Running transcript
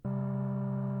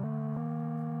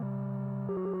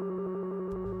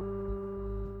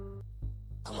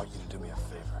want you to do me a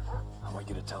favor. I want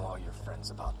you to tell all your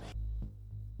friends about me.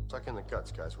 Suck in the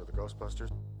guts, guys. We're the Ghostbusters.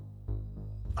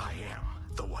 I am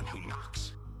the one who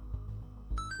knocks.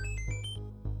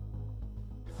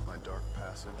 My dark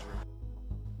passage.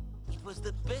 It was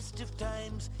the best of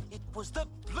times. It was the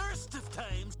worst of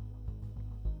times.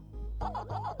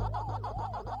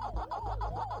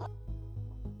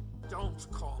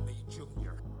 Don't call me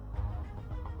Junior.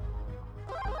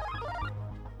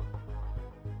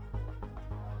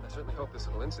 I certainly hope this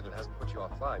little incident hasn't put you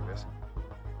off flying, miss.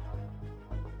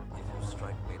 If you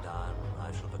strike me down,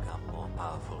 I shall become more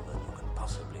powerful than you can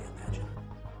possibly imagine.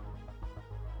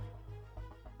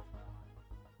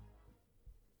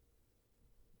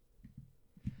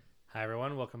 Hi,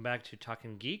 everyone. Welcome back to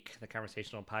Talking Geek, the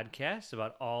conversational podcast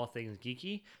about all things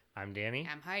geeky. I'm Danny.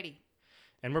 I'm Heidi.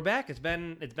 And we're back. It's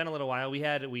been a little while.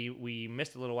 We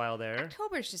missed a little while there.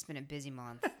 October's just been a busy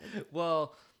month.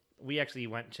 Well, we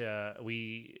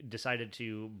decided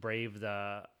to brave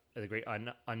the great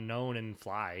unknown and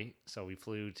fly. So we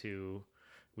flew to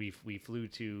Disney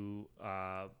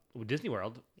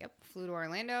World. Yep, flew to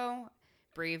Orlando,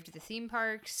 braved the theme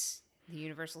parks, the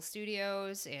Universal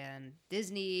Studios, and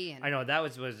Disney. And I know that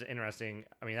was interesting.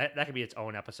 I mean, that could be its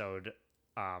own episode.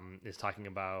 Is talking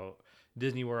about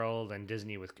Disney World and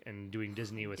doing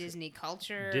Disney with Disney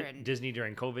culture and Disney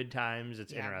during COVID times.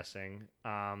 It's interesting.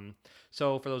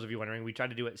 So for those of you wondering, we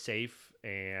tried to do it safe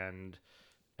and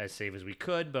as safe as we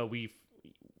could, but we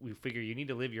figure you need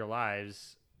to live your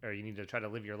lives, or you need to try to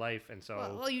live your life, and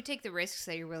so well, you take the risks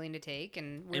that you're willing to take,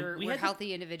 and we're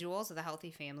healthy individuals with a healthy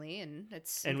family, and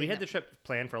that's and we had the trip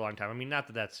planned for a long time. I mean, not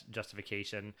that that's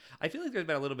justification. I feel like there's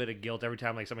been a little bit of guilt every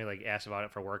time like somebody like asks about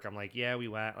it for work. I'm like, yeah, we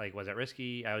went. Like, was it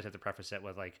risky? I always have to preface it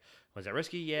with like, was it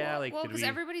risky? Yeah, well, because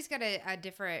everybody's got a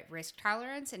different risk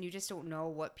tolerance, and you just don't know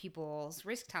what people's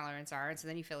risk tolerance are, and so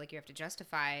then you feel like you have to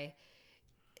justify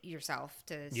yourself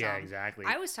to some. Yeah, exactly.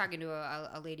 I was talking to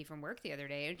a lady from work the other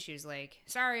day, and she was like,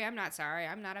 sorry, I'm not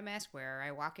a mask wearer.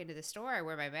 I walk into the store, I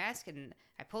wear my mask, and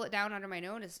I pull it down under my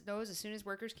nose as soon as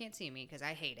workers can't see me because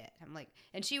I hate it. I'm like,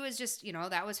 and she was just,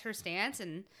 that was her stance,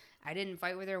 and I didn't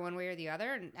fight with her one way or the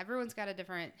other, and everyone's got a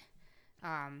different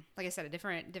like I said, a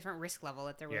different risk level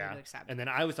that they're willing to accept. And then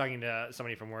I was talking to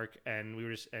somebody from work, and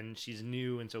and she's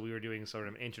new, and so we were doing sort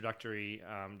of an introductory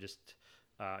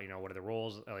what are the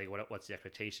roles, like what's the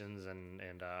expectations,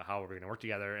 and how we're going to work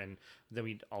together. And then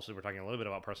we also were talking a little bit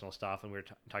about personal stuff, and we were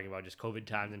talking about just COVID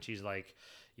times. And she's like,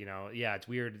 yeah, it's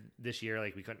weird this year.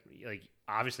 Like we couldn't, like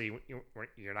obviously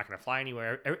you're not going to fly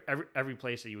anywhere. Every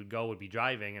place that you would go would be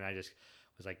driving. And I just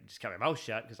was like, just kept my mouth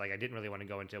shut because like I didn't really want to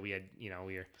go until we had,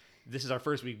 this is our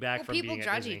first week back from being at Disney.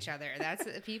 People judge each other. That's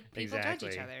people exactly.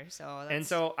 judge each other.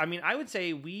 So I mean, I would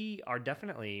say we are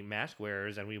definitely mask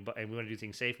wearers, and we want to do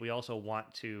things safe. We also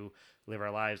want to live our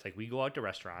lives. Like we go out to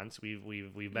restaurants.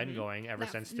 We've been going ever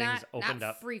since things opened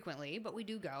up. Not frequently, but we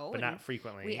do go. But not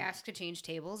frequently. We ask to change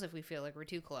tables if we feel like we're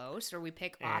too close, or we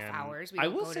pick off hours. We I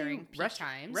don't will go say during peak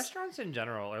times. Restaurants in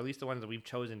general, or at least the ones that we've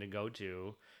chosen to go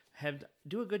to,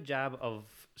 do a good job of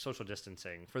social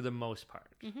distancing for the most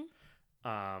part. Mm-hmm.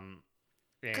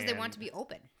 Because they want to be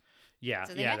open. Yeah,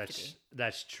 so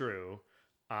that's true.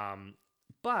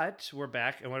 But we're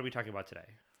back, and what are we talking about today?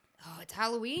 Oh, it's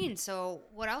Halloween, so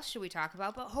what else should we talk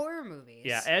about but horror movies?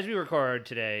 Yeah, as we record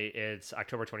today, it's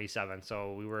October 27th,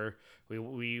 so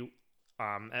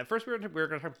at first we were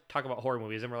going to talk about horror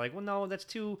movies, and we're like, well, no, that's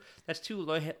too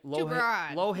low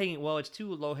hanging. Well, it's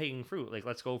too low hanging fruit. Like,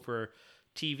 let's go for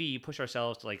TV, push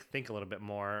ourselves to like think a little bit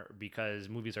more, because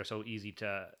movies are so easy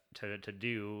to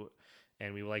do.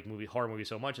 And we like horror movies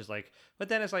so much. It's like, but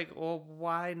then it's like, well,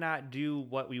 why not do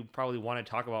what we probably want to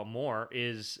talk about more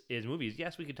is movies.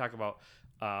 Yes, we could talk about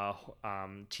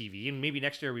TV, and maybe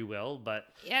next year we will. But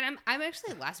yeah, and I'm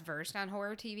actually less versed on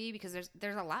horror TV because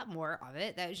there's a lot more of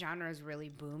it. That genre has really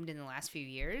boomed in the last few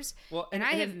years. Well, and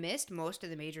I have missed most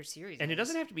of the major series. And it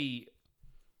doesn't have to be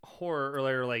horror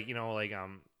or like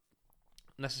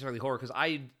necessarily horror, because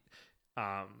I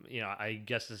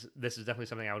guess this is definitely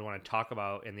something I would want to talk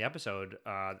about in the episode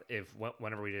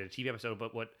whenever we did a TV episode.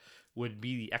 But what would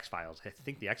be the X-Files? I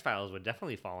think the X-Files would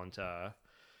definitely fall into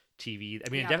TV. I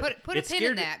mean, put a pin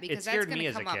in that, because that's going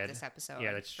to come up this episode.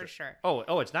 Yeah, that's for sure.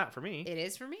 Oh, it's not for me. It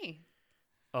is for me.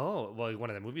 Oh, well,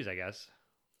 one of the movies, I guess.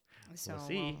 So we'll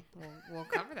see. We'll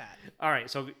cover that. All right.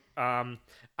 So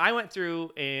I went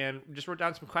through and just wrote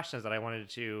down some questions that I wanted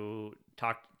to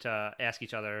ask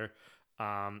each other.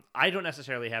 I don't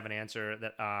necessarily have an answer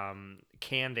that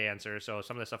canned answer, so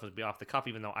some of the stuff would be off the cuff,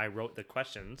 even though I wrote the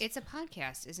questions. It's a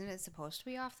podcast, isn't it supposed to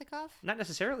be off the cuff? Not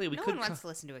necessarily. No one wants to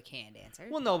listen to a canned answer.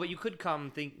 Well, no, but you could come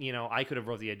think. I could have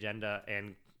wrote the agenda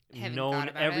and haven't known thought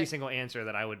about every it. single answer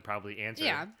that I would probably answer.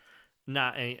 Yeah.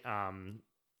 Not any,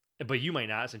 but you might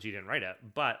not since you didn't write it.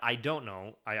 But I don't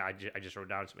know. I just wrote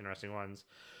down some interesting ones.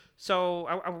 So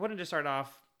I wanted to start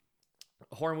off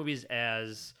horror movies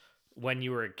as when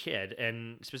you were a kid,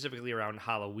 and specifically around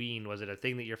Halloween. Was it a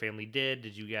thing that your family did?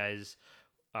 Did you guys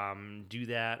do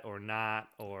that or not?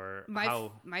 Or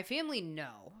My family,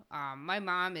 no. My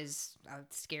mom is a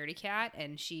scaredy cat,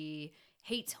 and she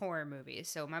hates horror movies.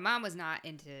 So my mom was not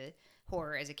into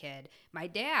horror as a kid. My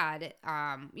dad,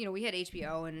 we had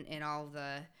HBO and all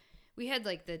we had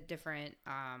like the different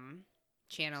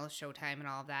channels, Showtime and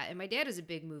all of that. And my dad is a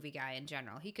big movie guy in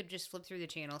general. He could just flip through the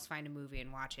channels, find a movie,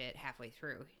 and watch it halfway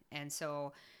through. And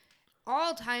so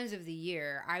all times of the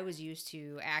year, I was used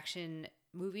to action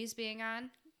movies being on,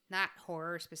 not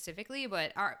horror specifically,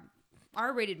 but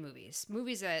R-rated movies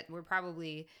that were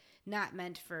probably not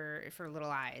meant for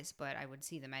little eyes, but I would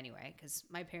see them anyway because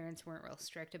my parents weren't real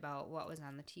strict about what was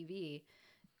on the TV.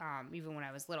 Even when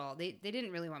I was little, they didn't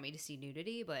really want me to see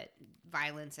nudity, but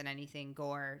violence and anything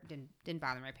gore didn't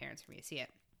bother my parents for me to see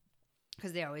it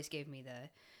because they always gave me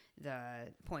the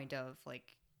point of like,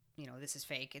 this is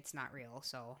fake, it's not real,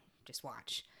 so just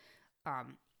watch.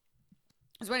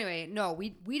 So anyway, no, we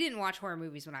didn't watch horror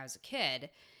movies when I was a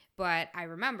kid, but I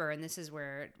remember, and this is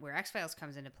where X-Files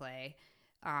comes into play.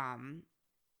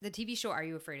 The TV show Are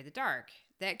You Afraid of the Dark?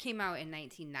 That came out in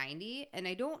 1990, and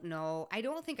I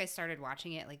don't think I started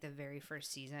watching it like the very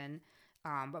first season,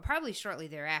 but probably shortly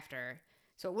thereafter.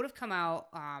 So it would have come out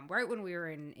right when we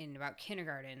were in about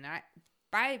kindergarten.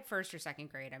 By first or second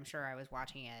grade, I'm sure I was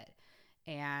watching it.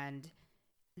 And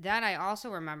then I also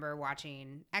remember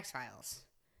watching X-Files.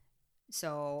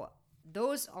 So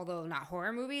those, although not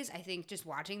horror movies, I think just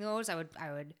watching those, I would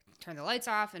turn the lights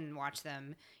off and watch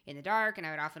them in the dark, and I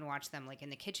would often watch them like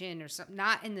in the kitchen or something,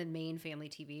 not in the main family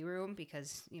TV room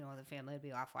because, the family would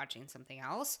be off watching something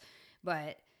else.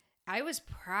 But I was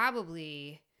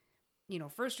probably,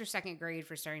 first or second grade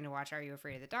for starting to watch Are You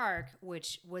Afraid of the Dark,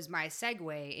 which was my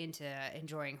segue into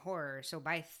enjoying horror. So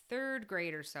by third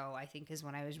grade or so, I think is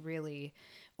when I was really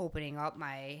opening up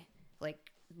my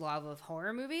like love of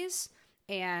horror movies.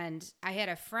 And I had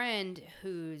a friend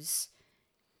whose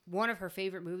one of her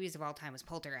favorite movies of all time was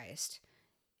Poltergeist,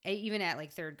 even at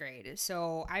like third grade.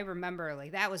 So I remember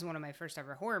like that was one of my first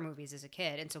ever horror movies as a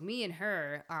kid. And so me and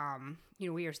her, we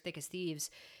were thick as thieves.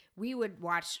 We would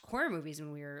watch horror movies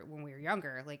when we were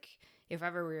younger. Like if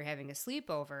ever we were having a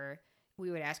sleepover,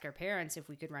 we would ask our parents if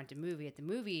we could rent a movie at the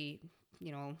movie,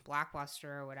 Blockbuster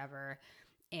or whatever.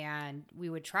 And we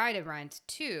would try to rent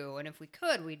two, and if we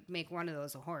could, we'd make one of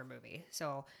those a horror movie.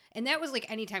 So, and that was like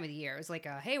any time of the year. It was like,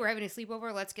 hey, we're having a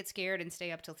sleepover. Let's get scared and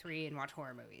stay up till 3 and watch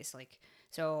horror movies. Like,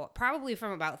 so probably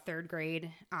from about third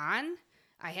grade on,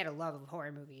 I had a love of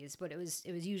horror movies, but it was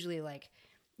usually like,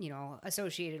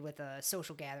 associated with a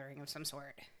social gathering of some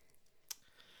sort.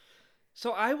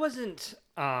 So I wasn't.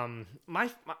 My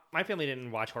family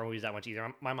didn't watch horror movies that much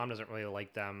either. My mom doesn't really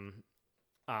like them,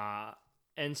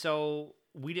 and so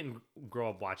we didn't grow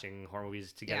up watching horror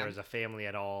movies together as a family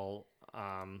at all.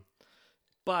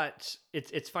 But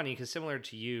it's funny because similar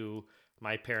to you,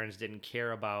 my parents didn't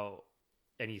care about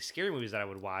any scary movies that I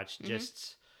would watch. Mm-hmm.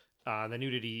 Just the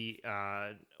nudity.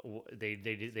 They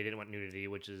didn't want nudity,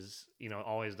 which is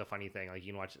always the funny thing. Like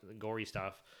you can watch the gory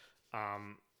stuff.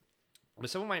 But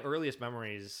some of my earliest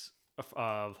memories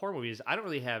of horror movies, I don't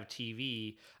really have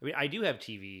TV. I mean, I do have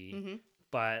TV, mm-hmm.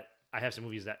 but I have some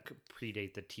movies that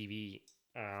predate the TV.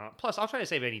 Plus, I'll try to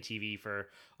save any TV for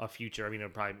a future. I mean,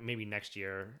 it'll probably maybe next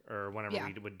year or whenever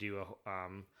we would do a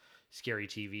scary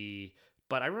TV.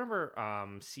 But I remember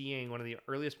seeing one of the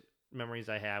earliest memories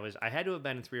I have is I had to have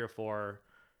been 3 or 4,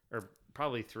 or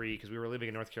probably 3, because we were living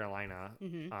in North Carolina,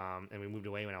 mm-hmm. And we moved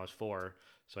away when I was 4,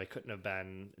 so I couldn't have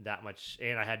been that much.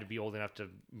 And I had to be old enough to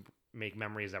make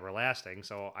memories that were lasting,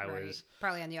 so I was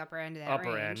probably on the upper end of that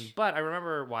range. But I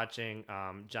remember watching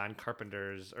John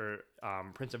Carpenter's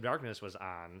Prince of Darkness was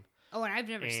on. Oh, and I've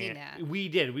never seen that. We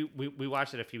did. We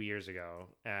watched it a few years ago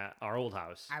at our old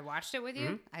house. I watched it with you?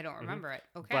 Mm-hmm. I don't remember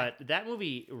mm-hmm. it. Okay. But that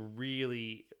movie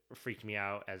really freaked me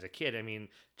out as a kid. I mean,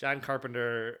 John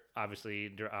Carpenter,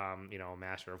 obviously,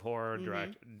 master of horror, mm-hmm.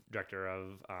 director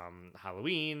of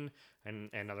Halloween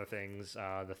and other things.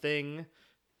 The Thing.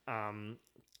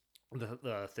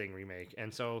 The Thing remake.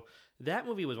 And so that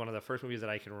movie was one of the first movies that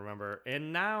I can remember.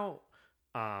 And now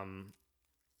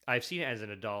I've seen it as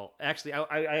an adult. Actually,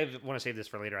 I want to save this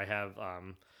for later. I have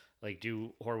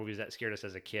do horror movies that scared us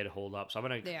as a kid hold up. So I'm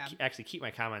going to actually keep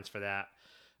my comments for that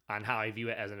on how I view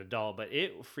it as an adult. But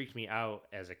it freaked me out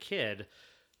as a kid.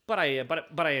 But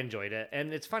I enjoyed it.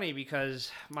 And it's funny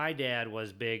because my dad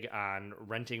was big on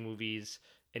renting movies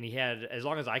and he had, as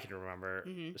long as I can remember.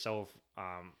 Mm-hmm. So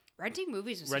Renting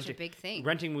movies was such a big thing.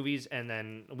 Renting movies, and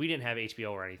then we didn't have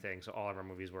HBO or anything, so all of our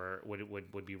movies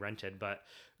would be rented. But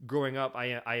growing up,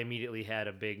 I immediately had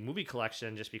a big movie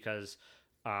collection just because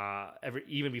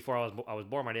even before I was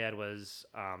born, my dad was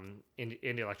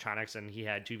into electronics, and he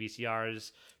had 2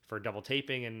 VCRs for double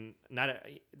taping, and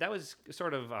that was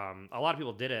sort of a lot of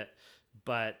people did it.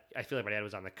 But I feel like my dad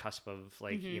was on the cusp of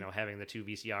like having the 2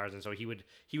 VCRs, and so he would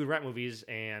rent movies,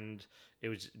 and it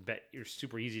was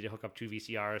super easy to hook up 2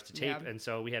 VCRs to tape, and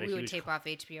so we would tape off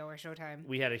HBO or Showtime.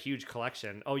 We had a huge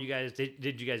collection. Oh, you guys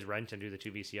did you guys rent and do the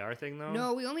 2 VCR thing though?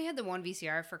 No, we only had the 1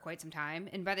 VCR for quite some time,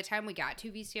 and by the time we got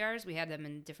 2 VCRs, we had them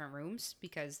in different rooms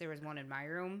because there was one in my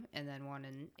room and then one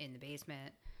in the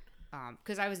basement.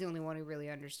 Because I was the only one who really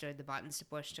understood the buttons to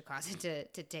push to cause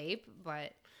it to tape,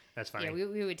 but. That's funny. Yeah,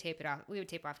 we would tape it off. We would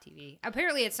tape off TV.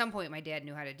 Apparently, at some point, my dad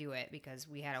knew how to do it because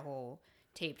we had a whole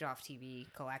taped off TV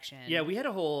collection. Yeah, we had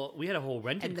a whole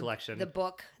rented collection. The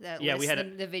book that we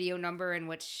had the video number and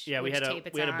which we had tape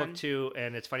it's we had on. a book too,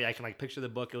 and it's funny. I can like picture the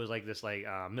book. It was like this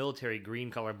military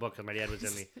green color book because my dad was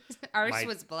in the ours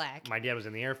was black. My dad was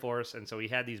in the Air Force, and so he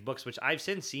had these books, which I've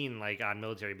since seen like on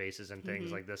military bases and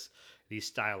things like this. These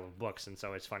style of books, and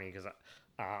so it's funny because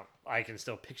I can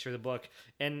still picture the book.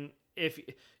 And if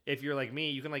you're like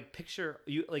me, you can like picture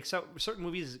certain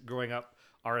movies growing up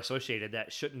are associated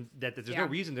that there's no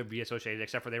reason to be associated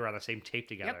except for they were on the same tape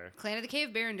together. Yep. Clan of the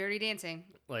Cave Bear and Dirty Dancing.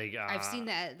 Like I've seen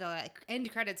the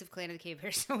end credits of Clan of the Cave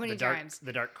Bear so many times.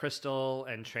 The Dark Crystal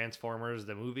and Transformers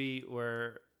the movie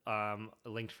were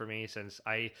linked for me since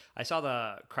I saw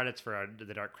the credits for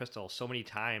the Dark Crystal so many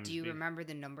times. Do you remember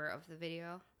the number of the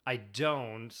video? I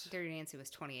don't. Dirty Dancing was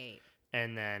 28.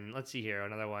 And then let's see here.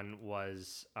 Another one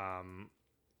was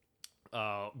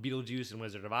Beetlejuice and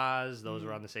Wizard of Oz. Those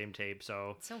were on the same tape.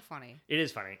 So it's so funny. It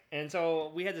is funny. And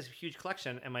so we had this huge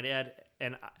collection, and my dad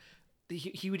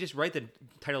he would just write the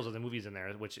titles of the movies in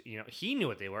there, which he knew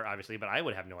what they were obviously, but I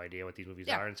would have no idea what these movies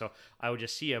are. And so I would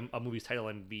just see a movie's title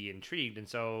and be intrigued. And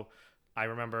so I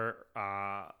remember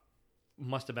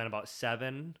must have been about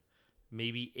 7.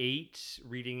 Maybe 8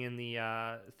 reading in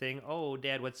the thing. Oh,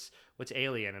 Dad, what's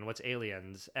Alien and what's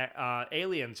Aliens?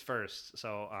 Aliens first.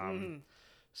 So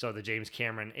so the James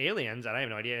Cameron Aliens, and I have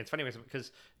no idea. And it's funny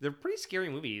because they're pretty scary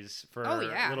movies for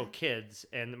little kids.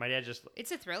 And my dad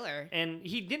it's a thriller. And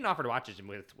he didn't offer to watch it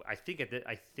with. I think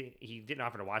he didn't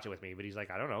offer to watch it with me, but he's like,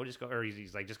 I don't know, just go. Or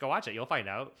he's like, just go watch it, you'll find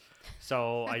out.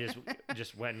 So I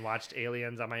just went and watched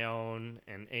Aliens on my own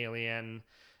and Alien.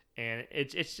 And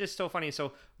it's just so funny.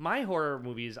 So my horror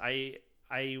movies, I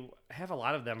have a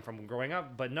lot of them from growing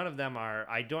up, but none of them are.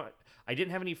 I didn't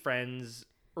have any friends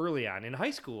early on. In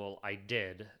high school, I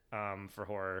did for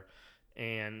horror,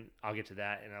 and I'll get to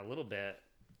that in a little bit.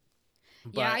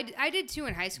 But, I did too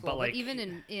in high school. But but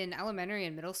even in elementary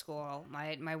and middle school,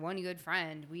 my one good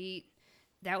friend,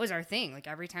 that was our thing. Like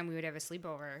every time we would have a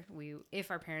sleepover, if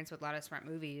our parents would let us rent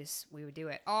movies, we would do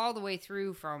it all the way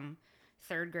through from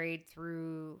 3rd grade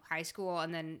through high school,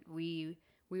 and then we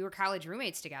were college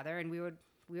roommates together, and we would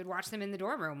watch them in the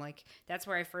dorm room. Like that's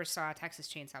where I first saw Texas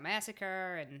Chainsaw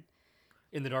Massacre, and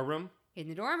in the dorm room. In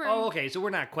the dorm room. Oh, okay. So we're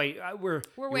not quite. We're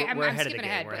I'm skipping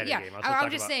ahead. We're but ahead yeah, of the game. I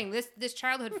was just saying this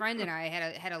childhood friend and I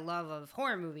had a love of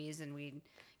horror movies, and we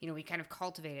kind of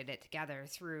cultivated it together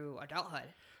through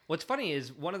adulthood. What's funny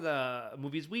is one of the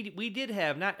movies we did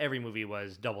have, not every movie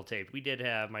was double taped.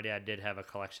 My dad did have a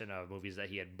collection of movies that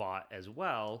he had bought as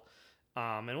well.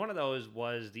 And one of those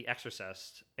was The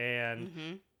Exorcist.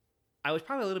 And I was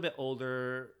probably a little bit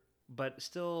older, but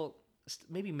still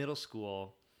maybe middle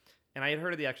school. And I had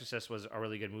heard of The Exorcist was a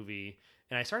really good movie.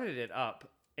 And I started it up.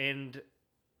 And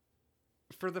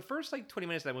for the first 20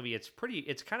 minutes of that movie,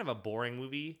 it's kind of a boring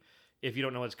movie if you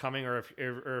don't know what's coming, or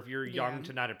if you're young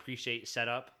to not appreciate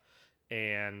setup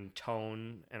and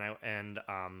tone,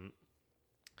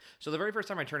 so the very first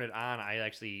time I turned it on, I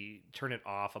actually turned it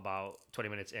off about 20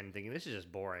 minutes in, thinking this is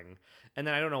just boring. And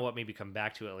then I don't know what made me come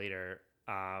back to it later.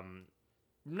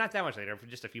 Not that much later,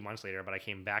 just a few months later, but I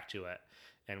came back to it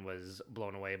and was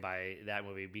blown away by that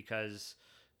movie because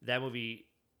that movie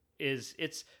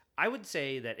I would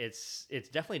say that it's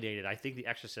definitely dated. I think The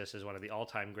Exorcist is one of the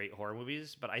all-time great horror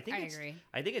movies, but I agree.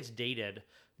 I think it's dated,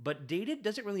 but dated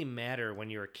doesn't really matter when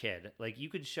you're a kid. Like you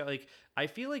could show, I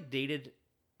feel like dated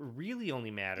really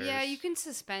only matters. Yeah, you can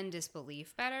suspend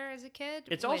disbelief better as a kid.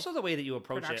 It's also the way that you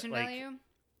approach production value.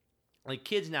 Like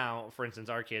kids now, for instance,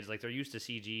 our kids, they're used to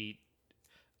CG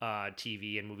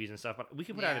TV and movies and stuff, but we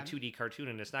can put on a 2D cartoon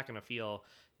and it's not going to feel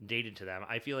dated to them.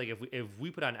 I feel like if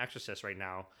we put on Exorcist right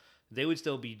now, they would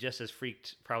still be just as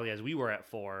freaked probably as we were at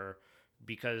 4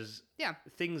 because Yeah.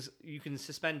 things you can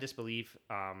suspend disbelief.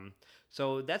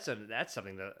 So that's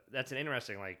something that's an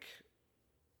interesting like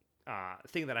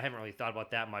thing that I haven't really thought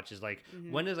about that much is like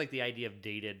when does like the idea of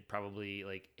dated probably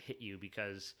like hit you,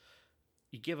 because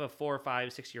you give a 4 or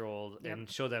 5, 6 year old and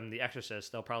show them The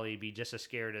Exorcist, they'll probably be just as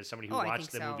scared as somebody who I watched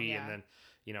the think so, movie yeah. and then,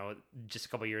 you know, just a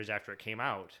couple years after it came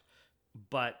out.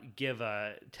 But give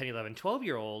a 10, 11, 12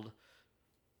 year old,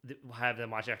 have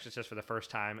them watch Exorcist for the first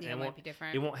time, Yeah, and it might won't, be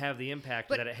different. it won't have the impact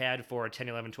But that it had for a 10,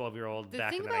 11, 12 year old The back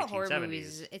thing in the about 1970s. horror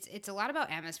movies, it's a lot about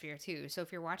atmosphere too. So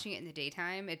if you're watching it in the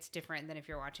daytime, it's different than if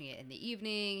you're watching it in the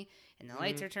evening and the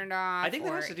lights are turned off. I think that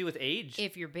or has to do with age.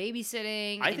 if you're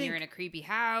babysitting I and think- you're in a creepy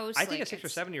house. I think like, a 6 or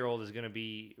 7 year old is going to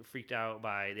be freaked out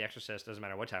by The Exorcist, doesn't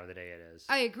matter what time of the day it is.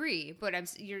 I agree, but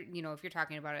if you're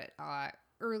talking about it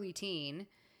early teen,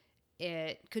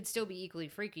 it could still be equally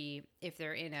freaky if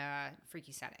they're in a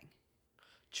freaky setting.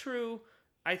 True.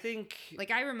 I think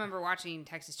Like I remember watching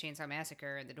Texas Chainsaw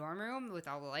Massacre in the dorm room with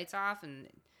all the lights off, and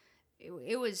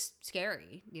it was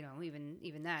scary,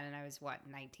 even then. And I was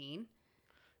 19.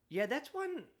 yeah, that's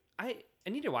one I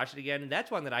need to watch it again.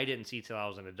 That's one that I didn't see till I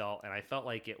was an adult, and I felt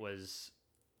like it was.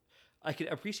 I could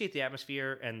appreciate the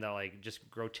atmosphere and the like,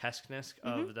 just grotesqueness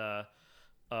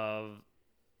of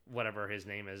whatever his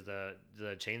name is, the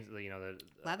chains, the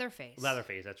Leatherface.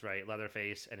 Leatherface. That's right,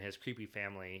 Leatherface and his creepy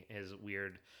family, his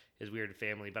weird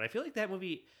family. But I feel like that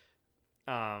movie,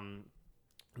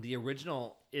 the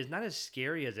original, is not as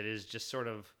scary as it is just sort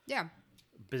of Yeah.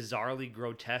 bizarrely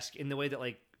grotesque in the way that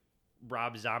like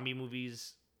Rob Zombie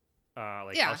movies,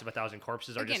 like Yeah. House of a Thousand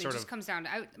Corpses, are Again, just it sort just of. comes down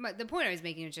to the point I was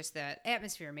making is just that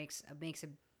atmosphere makes a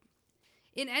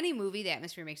in any movie, the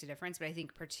atmosphere makes a difference, but I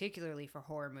think particularly for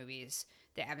horror movies,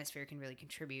 the atmosphere can really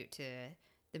contribute to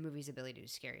the movie's ability to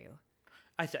scare you.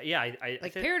 I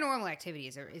Like think Paranormal Activity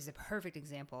is a perfect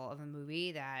example of a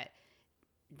movie that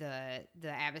the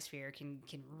atmosphere can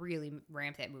really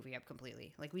ramp that movie up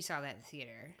completely. Like we saw that in the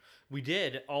theater. we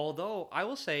did. Although I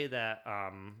will say that,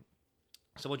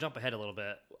 so we'll jump ahead a little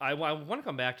bit. I want to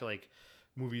come back to like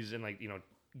movies in like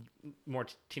more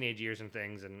teenage years and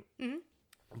things, and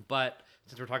but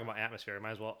since we're talking about atmosphere, I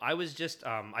might as well. I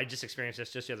just experienced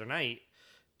this just the other night.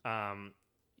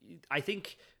 I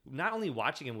think not only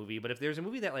watching a movie, but if there's a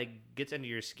movie that like gets into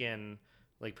your skin,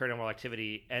 like Paranormal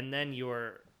Activity, and then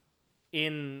you're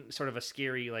in sort of a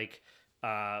scary like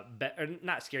or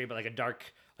not scary, but like a dark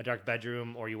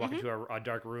bedroom, or you walk into a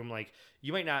dark room, like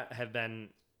you might not have been.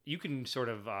 You can sort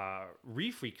of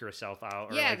re-freak yourself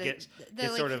out, or Yeah, like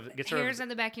get hairs on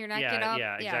the back of your neck yeah, get up.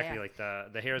 yeah, exactly. Like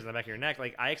the hairs on the back of your neck.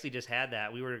 Like I actually just had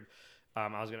that. We were,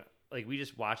 we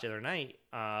just watched the other night,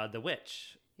 The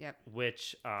Witch. Yep.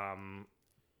 Which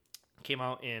came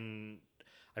out in,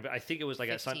 I think it was like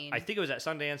I 15. think it was at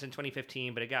Sundance in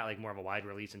 2015, but it got like more of a wide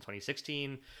release in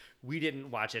 2016. We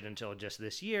didn't watch it until just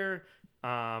this year,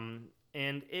 and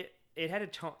it had a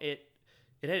tone. It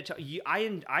had a tone.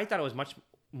 I thought it was much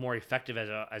more effective as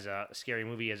a scary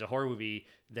movie, as a horror movie,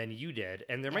 than you did,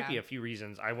 and there might be a few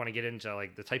reasons. I want to get into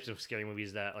like the types of scary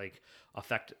movies that like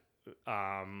affect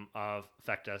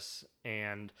us,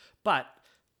 but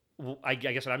I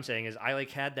guess what I'm saying is I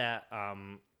like had that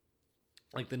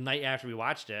like the night after we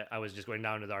watched it, I was just going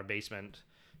down to our basement,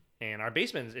 and our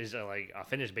basement is like a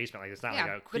finished basement. Like it's not like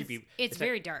a but creepy. It's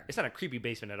very dark. It's not a creepy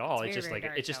basement at all. It's very, just very like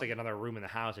dark, it's just though. like another room in the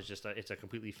house. It's a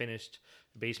completely finished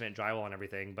basement, drywall and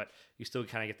everything. But you still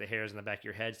kind of get the hairs in the back of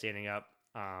your head standing up,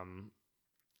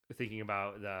 thinking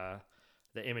about the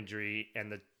imagery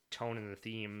and the tone and the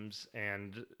themes,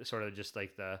 and sort of just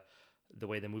like the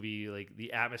way the movie, like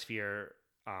the atmosphere.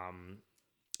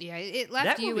 Yeah, it left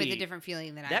That you with movie- a different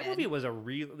feeling than I That did. movie was a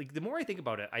real, like, the more I think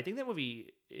about it, I think that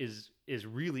movie is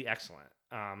really excellent.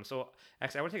 So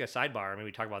actually, I want to take a sidebar and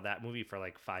maybe talk about that movie for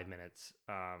like 5 minutes.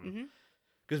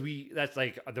 Because that's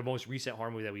like the most recent horror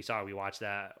movie that we saw. We watched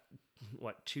that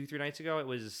 2-3 nights ago. It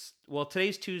was, well,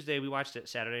 today's Tuesday. We watched it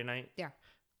Saturday night. Yeah.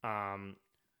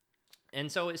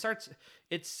 And so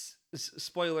it's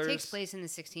spoilers. It takes place in the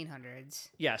 1600s.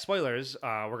 Yeah, spoilers.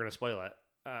 We're gonna spoil it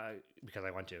because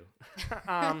I want to.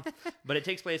 But it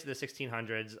takes place in the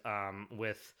 1600s.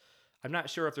 With, I'm not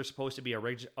sure if they're supposed to be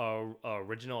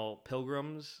original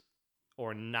pilgrims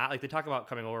or not. Like they talk about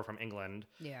coming over from England.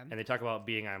 Yeah. And they talk about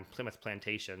being on Plymouth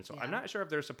Plantation. So Yeah. I'm not sure if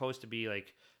they're supposed to be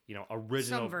like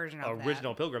original Some version of that.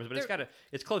 original pilgrims, but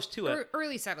it's close to it.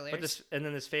 Early settlers. But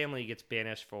then this family gets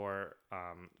banished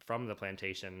from the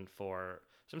plantation for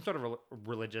some sort of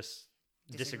religious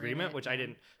disagreement, which I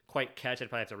didn't quite catch. I'd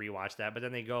probably have to rewatch that. But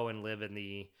then they go and live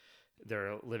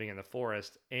they're living in the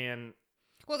forest, and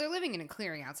well, they're living in a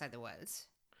clearing outside the woods.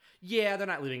 Yeah, they're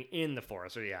not living in the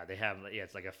forest. Or yeah, they have. Yeah,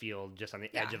 it's like a field just on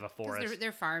the edge of a 'cause forest.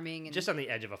 They're farming and Just on the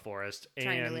edge of a forest.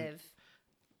 trying and to live.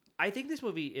 I think this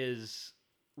movie is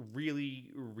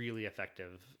really, really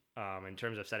effective in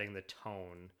terms of setting the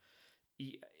tone.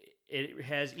 It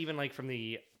has even like from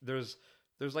the there's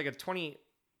like a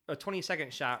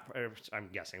 20-second shot, or I'm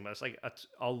guessing, but it's like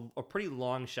a pretty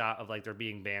long shot of like they're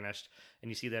being banished, and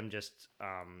you see them just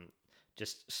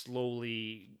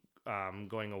slowly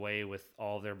going away with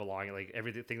all their belongings, like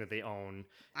everything that they own,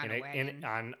 On a wagon.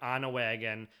 on a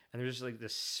wagon, and there's just like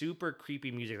this super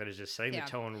creepy music that is just setting the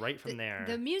tone right from there.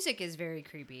 The music is very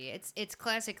creepy. It's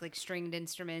classic like stringed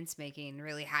instruments making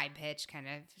really high pitched kind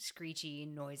of screechy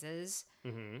noises.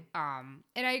 Mm-hmm.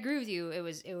 And I agree with you. It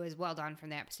was well done from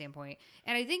that standpoint.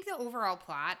 And I think the overall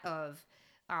plot of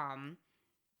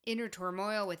inner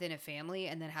turmoil within a family,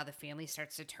 and then how the family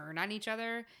starts to turn on each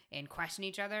other and question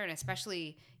each other, and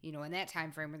especially in that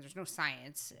time frame when there's no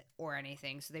science or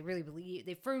anything, so they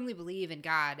firmly believe in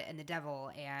God and the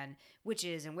devil and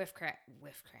witches and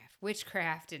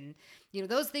witchcraft, and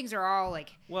those things are all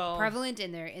like prevalent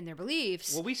in their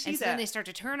beliefs. Well, we see and so that then they start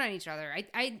to turn on each other.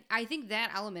 I think that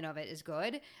element of it is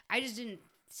good. I just didn't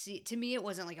see. To me, it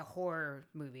wasn't like a horror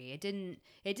movie. It didn't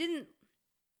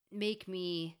make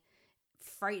me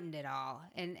frightened at all,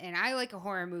 and I like a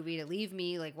horror movie to leave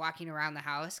me like walking around the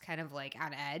house kind of like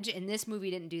on edge, and this movie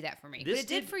didn't do that for me. But it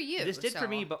did for you. This did for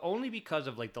me, but only because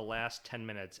of like the last 10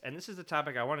 minutes, and this is the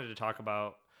topic I wanted to talk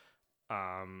about,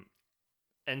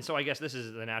 and so I guess this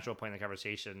is the natural point of the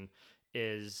conversation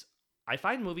is I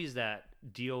find movies that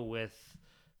deal with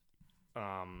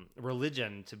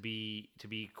religion to be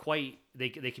quite they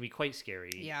can be quite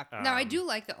scary. Yeah. No, I do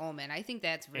like The Omen. I think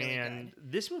that's really and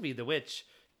good. This movie, The Witch,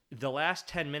 the last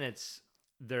 10 minutes,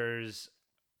 there's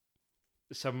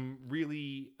some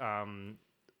really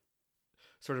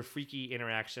sort of freaky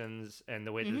interactions, and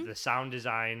the way that the sound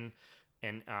design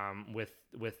and with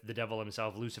the devil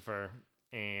himself, Lucifer,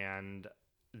 and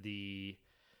the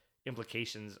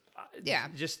implications.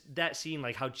 Just that scene,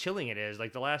 like how chilling it is.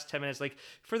 Like the last 10 minutes, like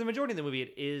for the majority of the movie,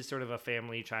 it is sort of a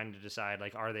family trying to decide,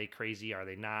 like, are they crazy? Are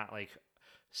they not? Like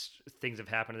things have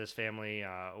happened to this family.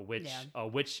 A witch.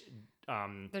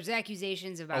 There's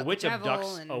accusations about a witch the devil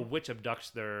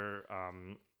abducts their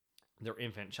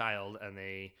infant child, and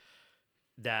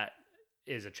that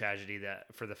is a tragedy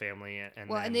that for the family.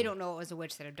 And they don't know it was a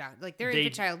witch that abducted. Like their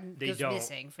infant child goes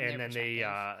missing from their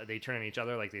perspective. they turn on each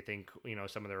other. Like they think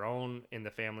some of their own in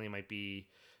the family might be.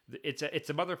 It's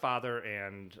a mother, father,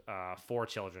 and 4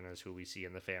 children is who we see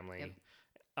in the family. Yep.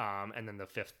 And then the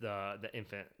fifth, the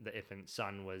infant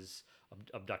son was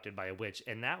abducted by a witch,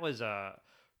 and that was a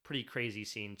pretty crazy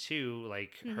scene too.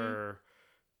 Like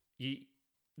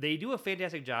they do a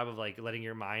fantastic job of like letting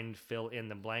your mind fill in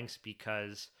the blanks,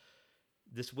 because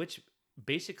this witch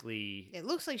basically, it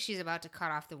looks like she's about to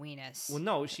cut off the weenus.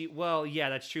 Yeah,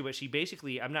 that's true, but she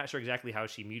basically, I'm not sure exactly how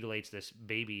she mutilates this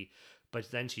baby, but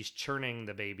then she's churning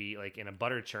the baby like in a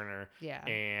butter churner. Yeah,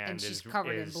 and she's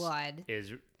covered in blood.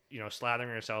 Is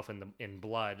slathering herself in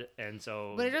blood, and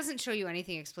so. But it doesn't show you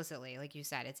anything explicitly, like you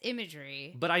said. It's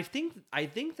imagery. But I think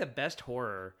the best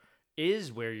horror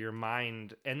is where your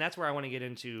mind, and that's where I want to get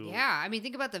into. Yeah, I mean,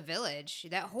 think about The Village.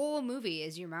 That whole movie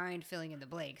is your mind filling in the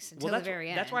blanks until the very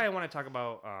end. That's why I want to talk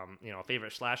about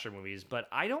favorite slasher movies. But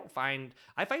I find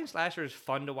slashers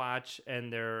fun to watch,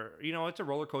 and they're it's a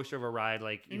roller coaster of a ride,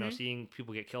 like seeing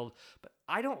people get killed. But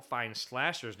I don't find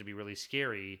slashers to be really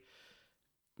scary.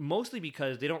 Mostly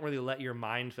because they don't really let your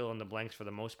mind fill in the blanks for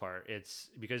the most part. It's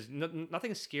because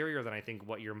nothing's scarier than I think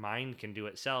what your mind can do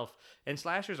itself. And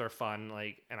slashers are fun,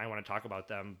 like, and I want to talk about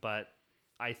them, but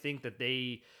I think that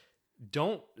they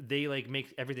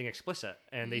make everything explicit,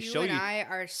 and they show you. I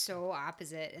are so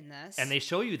opposite in this. And they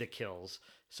show you the kills.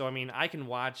 So I mean, I can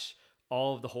watch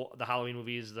all of the Halloween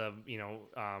movies, the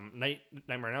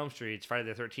Nightmare on Elm Street,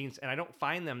 Friday the 13th, and I don't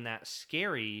find them that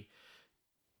scary.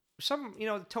 Some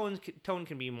tone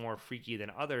can be more freaky than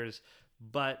others,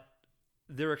 but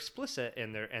they're explicit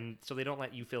in there, and so they don't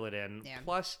let you fill it in. Yeah.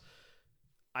 Plus,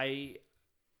 let me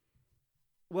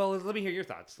hear your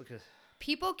thoughts.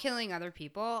 People killing other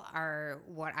people are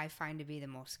what I find to be the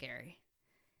most scary,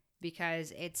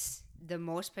 because it's the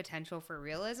most potential for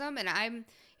realism. And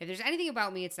if there's anything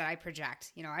about me, it's that I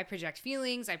project. I project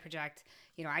feelings. I project.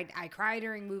 I cry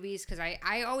during movies because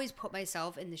I always put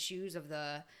myself in the shoes of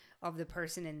the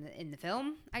person in the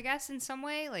film, I guess, in some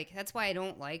way. Like, that's why I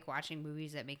don't like watching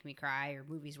movies that make me cry, or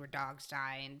movies where dogs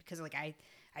die, and because like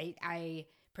I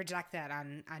project that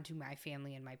onto my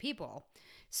family and my people.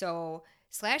 So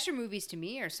slasher movies to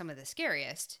me are some of the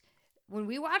scariest. When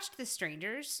we watched The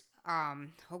Strangers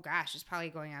oh gosh, it's probably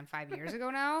going on 5 years ago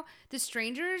now. The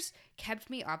Strangers kept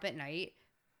me up at night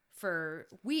for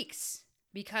weeks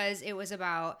because it was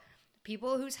about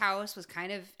people whose house was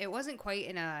kind of, it wasn't quite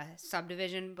in a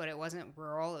subdivision, but it wasn't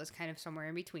rural. It was kind of somewhere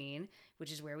in between,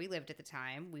 which is where we lived at the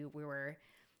time.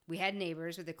 We had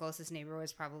neighbors, but the closest neighbor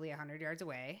was probably 100 yards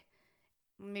away.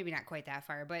 Maybe not quite that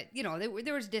far, but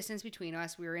there was distance between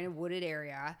us. We were in a wooded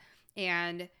area,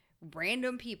 and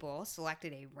random people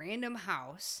selected a random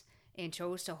house and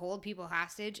chose to hold people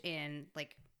hostage and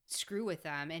like screw with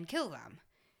them and kill them.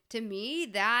 To me,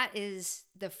 that is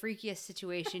the freakiest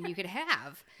situation you could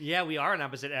have. Yeah, we are on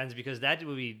opposite ends because that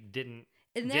movie didn't.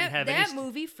 And didn't have any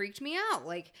movie freaked me out.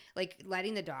 Like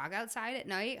letting the dog outside at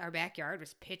night. Our backyard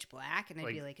was pitch black, and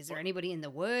I'd be like, "Is there anybody in the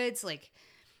woods?" Like,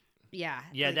 yeah.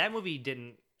 Yeah, that movie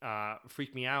didn't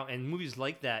freak me out, and movies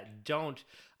like that don't.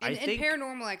 And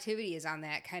Paranormal Activity is on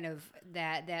that kind of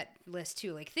that list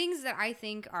too. Like things that I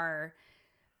think are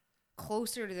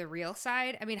closer to the real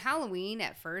side. I mean, Halloween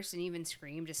at first, and even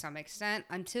Scream to some extent,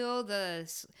 until the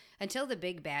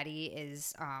big baddie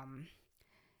is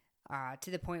to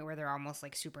the point where they're almost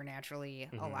like supernaturally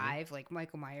alive. Like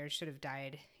Michael Myers should have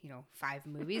died, 5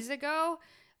 movies ago.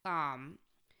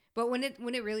 But when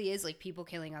it really is like people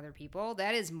killing other people,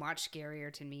 that is much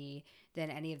scarier to me than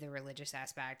any of the religious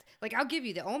aspect. Like I'll give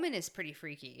you, The Omen is pretty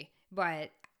freaky, but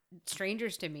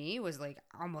Strangers to me was like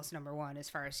almost number one as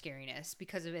far as scariness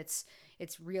because of its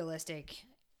realistic,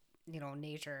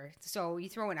 nature. So you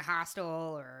throw in a Hostel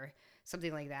or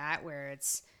something like that where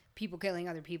it's people killing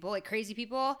other people, like crazy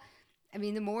people. I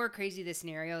mean, the more crazy the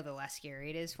scenario, the less scary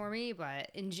it is for me.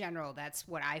 But in general, that's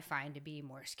what I find to be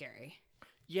more scary.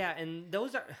 Yeah, and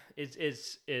those are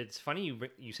it's funny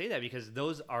you say that because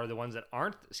those are the ones that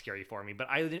aren't scary for me. But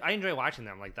I enjoy watching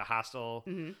them, like the Hostel,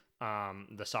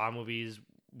 the Saw movies,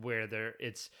 where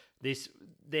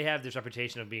they have this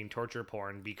reputation of being torture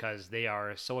porn because they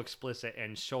are so explicit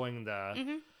and showing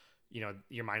the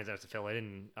your mind has to fill it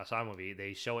in a Saw movie.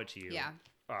 They show it to you,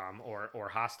 or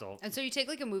Hostel. And so you take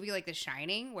like a movie like The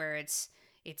Shining, where it's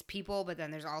people, but then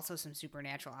there's also some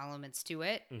supernatural elements to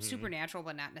it. Supernatural,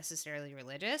 but not necessarily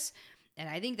religious. And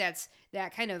I think that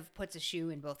kind of puts a shoe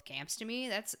in both camps to me.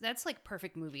 That's like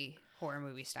perfect horror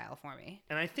movie style for me.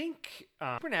 And I think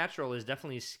supernatural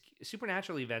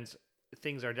events,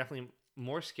 things are definitely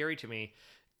more scary to me.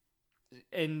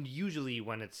 And usually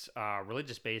when it's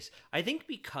religious based, I think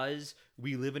because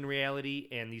we live in reality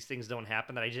and these things don't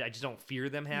happen, that I just don't fear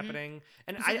them happening.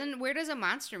 And so then where does a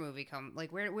monster movie come?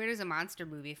 Like where does a monster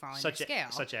movie fall on your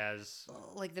scale? Such as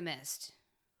like The Mist.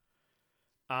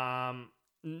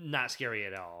 Not scary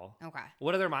at all. Okay.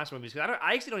 What other monster movies? Because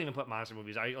I actually don't even put monster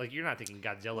movies. You're not thinking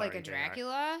Godzilla, like or a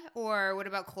Dracula, or what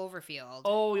about Cloverfield?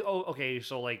 Oh, okay.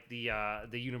 So like the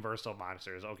Universal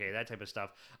monsters, okay, that type of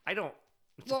stuff. I don't.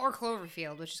 Well, or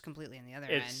Cloverfield, which is completely on the other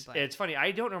end. But It's funny.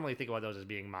 I don't normally think about those as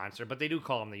being monster, but they do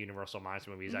call them the Universal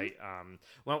monster movies.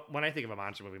 When I think of a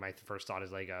monster movie, my first thought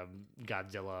is like a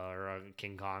Godzilla or a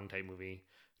King Kong type movie.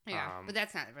 Yeah, but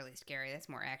that's not really scary. That's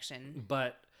more action.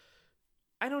 But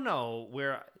I don't know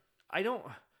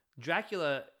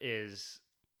Dracula is.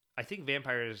 I think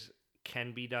vampires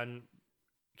can be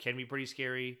pretty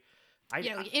scary.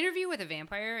 Like Interview with a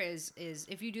Vampire is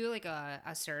if you do like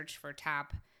a search for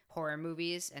top horror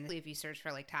movies, and if you search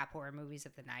for like top horror movies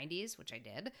of the 90s, which I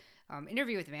did,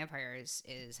 Interview with a Vampire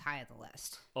is high on the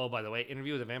list. Oh, by the way,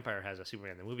 Interview with a Vampire has a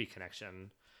Superman the movie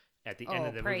connection at the end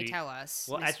of the movie. Pray tell us,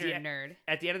 well, Mr. Nerd.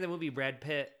 At the end of the movie, Brad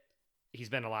Pitt, he's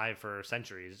been alive for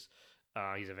centuries.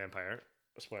 He's a vampire.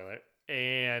 Spoiler.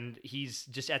 And he's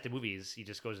just at the movies. He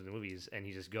just goes to the movies, and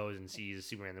he just goes and sees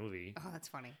Superman the movie. Oh, that's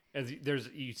funny. And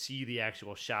you see the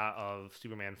actual shot of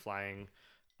Superman flying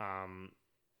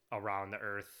around the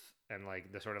Earth, and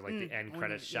like the sort of like the end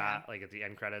credits shot, like at the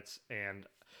end credits, and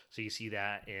so you see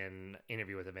that in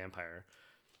Interview with a Vampire.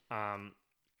 And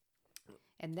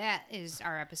that is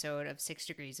our episode of 6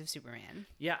 Degrees of Superman.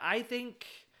 Yeah, I think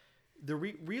the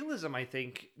realism, I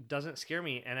think, doesn't scare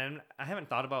me, and I haven't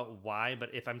thought about why,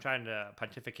 but if I'm trying to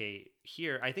pontificate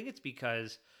here, I think it's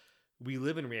because we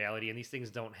live in reality and these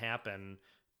things don't happen.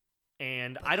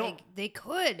 And but I don't. They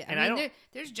could. I mean,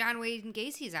 there's John Wayne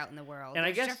Gacy's out in the world. And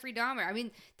there's Jeffrey Dahmer. I mean,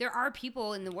 there are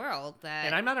people in the world that.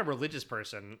 And I'm not a religious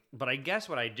person, but I guess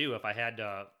what I do if I had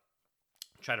to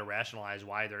try to rationalize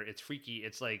why it's freaky,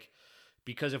 it's like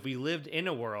because if we lived in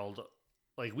a world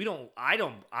like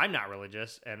I'm not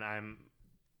religious, and I'm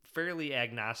fairly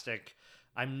agnostic.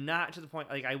 I'm not to the point,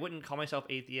 like, I wouldn't call myself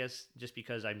atheist just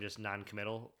because I'm just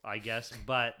non-committal, I guess.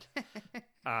 But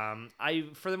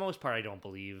for the most part, I don't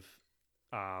believe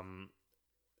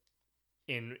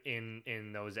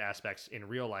in those aspects in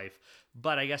real life.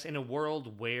 But I guess in a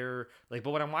world where like,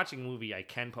 but when I'm watching a movie, I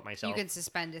can put myself. You can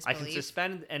suspend I disbelief. can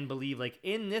suspend and believe, like,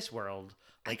 in this world,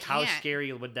 like, how can't.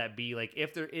 scary would that be? Like,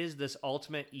 if there is this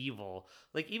ultimate evil,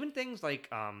 like, even things like,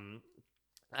 I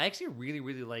actually really,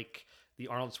 really like the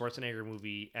Arnold Schwarzenegger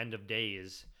movie End of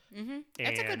Days. Mm-hmm.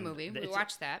 That's a good And movie. We it's-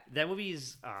 watched that. That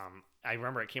movie's, I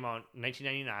remember it came out in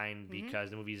 1999 because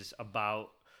the movie's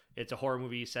about, it's a horror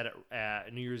movie set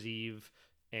at New Year's Eve,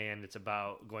 and it's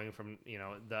about going from, you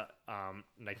know, the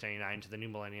 1999 to the new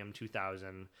millennium,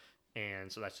 2000,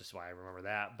 and so that's just why I remember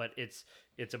that. But it's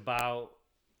about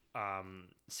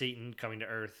Satan coming to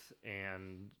Earth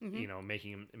and you know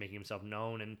making himself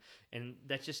known, and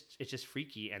that's just, it's just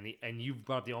freaky. And you've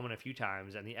brought up The Omen a few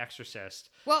times, and The Exorcist.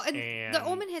 Well, and The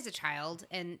Omen has a child,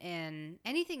 and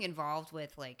anything involved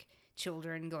with like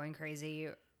children going crazy,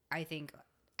 I think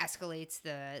escalates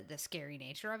the scary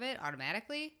nature of it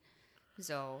automatically.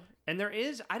 So, And there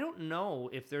is, I don't know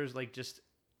if there's like just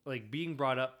like being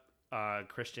brought up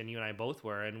Christian, you and I both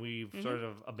were, and we've sort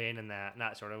of abandoned that,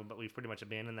 not sort of, but we've pretty much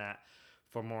abandoned that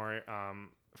for more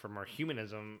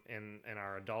humanism in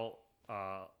our adult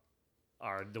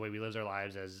the way we live our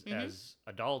lives as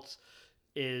adults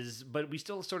but we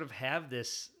still sort of have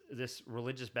this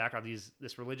religious background,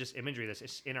 this religious imagery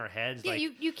that's in our heads. yeah, like,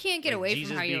 you can't get like away Jesus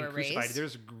from how you being were crucified. raised.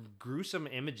 There's gruesome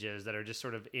images that are just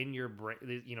sort of in your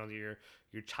brain. You know, your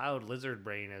child lizard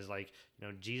brain is like, you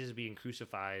know, Jesus being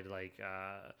crucified, like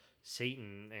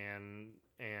Satan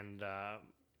and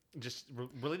just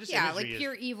religious Yeah, imagery. like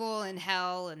pure evil and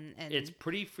hell and It's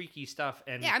pretty freaky stuff.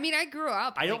 And yeah, I mean, I grew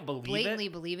up. I don't like, believe blatantly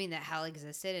it. believing that hell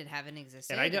existed and heaven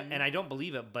existed. and I don't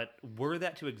believe it. But were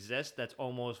that to exist, that's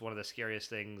almost one of the scariest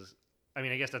things. I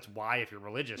mean, I guess that's why if you're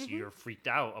religious, you're freaked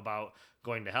out about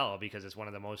going to hell, because it's one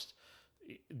of the most.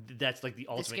 That's like the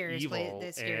ultimate scariest evil,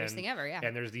 the scariest thing ever. Yeah,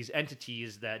 And there's these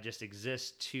entities that just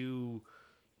exist to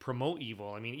promote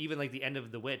evil. I mean, even like the end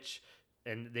of The Witch,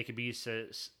 and they could be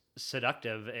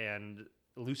seductive, and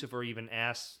Lucifer even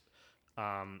asks,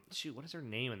 what is her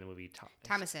name in the movie?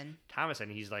 Thomason.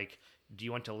 He's like, do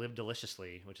you want to live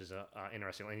deliciously? Which is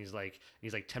interesting. And he's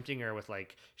like tempting her with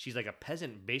like, she's like a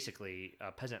peasant, basically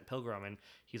a peasant pilgrim, and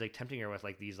he's like tempting her with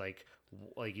like these like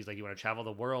he's like, you want to travel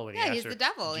the world? And yeah, he he's asks her, the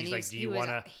devil, and he's like, do you want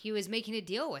to? He was making a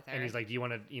deal with her, And he's like, do you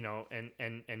want to, you know,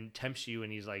 and tempts you,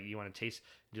 and he's like, you want to taste,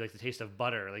 do you like the taste of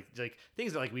butter? Like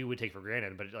things that like we would take for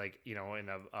granted, but like, you know, in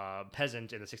a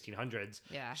peasant in the 1600s,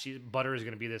 Yeah. Butter is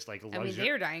going to be this like I mean,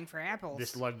 they were dying for apples.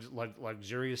 this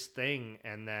luxurious thing,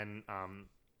 and then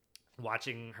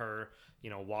watching her, you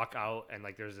know, walk out, and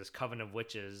like there's this coven of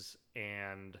witches,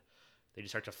 and they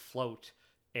just start to float.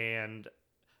 And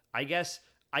I guess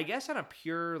on a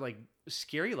pure like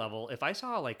scary level, if I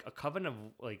saw like a coven of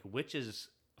like witches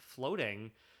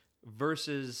floating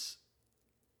versus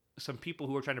some people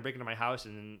who are trying to break into my house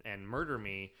and murder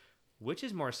me, which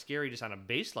is more scary just on a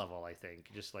base level, I think.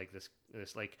 Just like this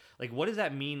like what does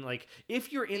that mean? Like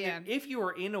if you're in if you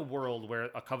are in a world where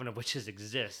a coven of witches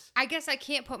exists. I guess I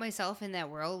can't put myself in that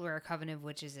world where a coven of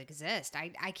witches exist.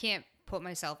 I can't put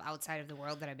myself outside of the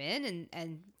world that I'm in,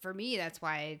 and for me that's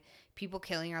why people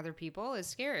killing other people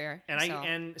is scarier.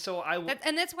 And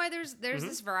that's why there's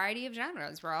this variety of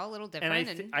genres. We're all a little different,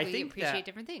 and we appreciate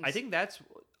different things. I think that's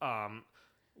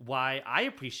why I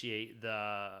appreciate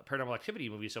the Paranormal Activity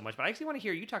movies so much. But I actually want to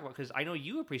hear you talk about, because I know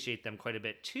you appreciate them quite a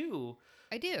bit too.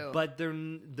 I do. But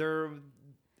they're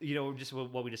you know, just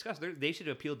what we discussed, they should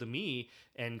appeal to me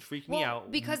and freak me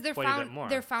out because they're quite a bit more.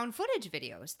 They're found footage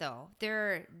videos, though.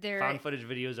 They're found footage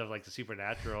videos of like the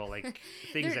supernatural, like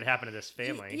things that happen to this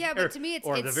family. Yeah, but to me, it's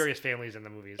the various families in the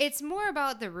movies. It's more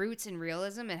about the roots and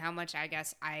realism, and how much I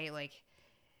guess I like,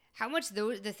 how much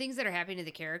the things that are happening to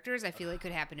the characters I feel like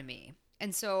could happen to me.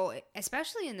 And so,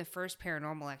 especially in the first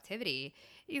Paranormal Activity,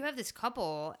 you have this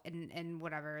couple and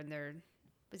whatever, and they're.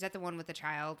 Is that the one with the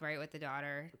child, right? With the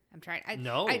daughter? I'm trying.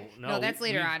 No, that's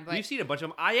later on. But we've seen a bunch of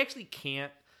them. I actually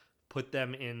can't put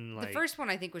them in like the first one.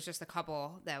 I think was just a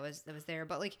couple that was there.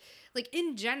 But like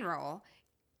in general,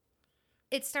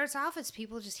 it starts off as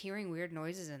people just hearing weird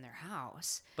noises in their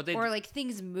house, or like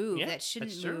things move that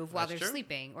shouldn't move while they're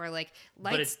sleeping, or like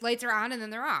lights are on and then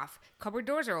they're off. Cupboard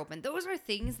doors are open. Those are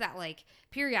things that like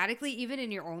periodically, even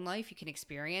in your own life, you can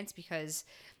experience because.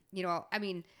 You know, I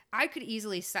mean, I could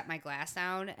easily set my glass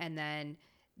down and then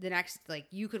the next, like,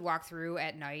 you could walk through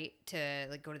at night to,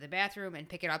 like, go to the bathroom and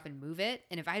pick it up and move it.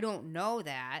 And if I don't know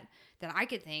that, then I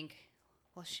could think,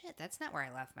 well, shit, that's not where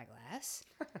I left my glass.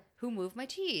 Who moved my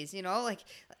cheese? You know, like,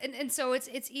 and so it's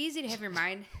easy to have your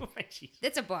mind. My cheese.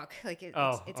 It's a book. Like, it's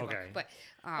okay. a book.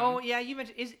 But, yeah, you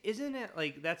mentioned, isn't it,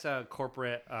 like, that's a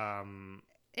corporate,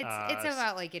 It's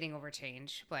about like getting over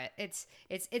change, but it's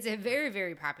a very,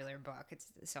 very popular book.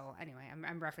 So anyway,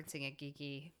 I'm referencing a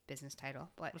geeky business title,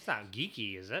 but It's not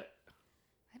geeky, is it?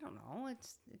 I don't know.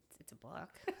 It's a book.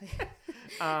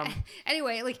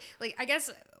 Anyway, like I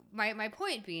guess my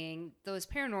point being, those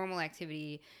Paranormal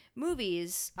Activity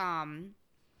movies,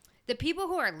 the people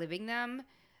who are living them,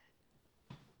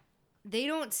 they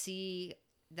don't see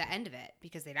the end of it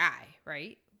because they die,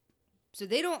 right? So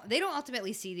they don't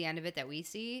ultimately see the end of it that we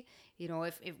see. You know,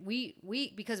 if we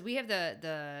because we have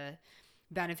the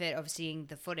benefit of seeing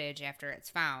the footage after it's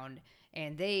found,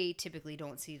 and they typically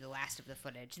don't see the last of the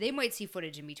footage. They might see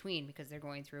footage in between because they're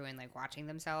going through and like watching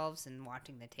themselves and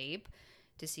watching the tape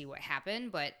to see what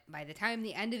happened. But by the time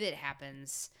the end of it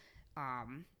happens,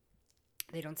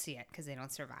 they don't see it because they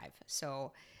don't survive.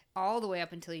 So all the way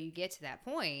up until you get to that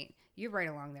point, you're right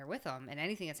along there with them, and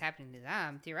anything that's happening to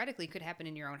them theoretically could happen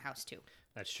in your own house too.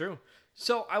 That's true.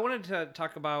 So I wanted to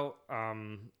talk about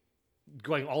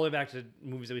going all the way back to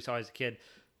movies that we saw as a kid.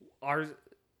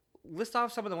 List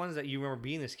off some of the ones that you remember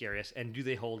being the scariest, and do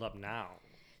they hold up now?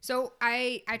 So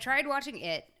I tried watching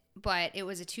it, but it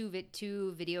was a two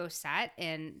video set,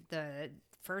 and the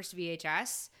first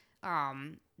VHS,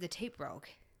 the tape broke.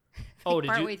 Oh,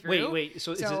 did you? Through. Wait.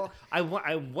 So I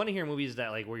want to hear movies that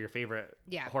like were your favorite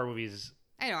horror movies.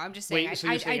 I know. I'm just saying. Wait, so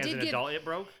you're saying as an adult it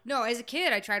broke? No, as a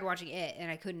kid I tried watching it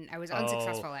and I couldn't. I was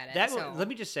unsuccessful at it. Let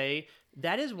me just say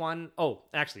that is one oh,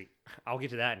 actually, I'll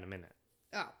get to that in a minute.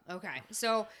 Oh, okay.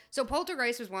 So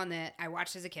Poltergeist was one that I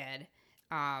watched as a kid,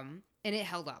 and it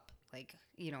held up. Like,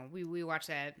 you know, we watched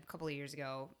that a couple of years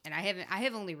ago, and I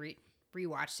have only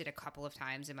rewatched it a couple of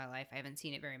times in my life. I haven't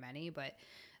seen it very many, but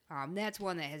that's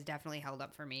one that has definitely held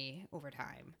up for me over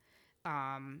time.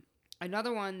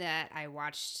 Another one that I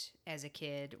watched as a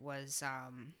kid was,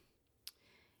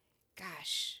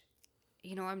 gosh,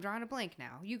 you know, I'm drawing a blank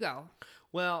now. You go.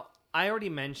 Well, I already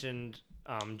mentioned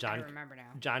I remember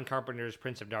now. John Carpenter's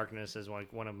Prince of Darkness is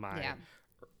like one of my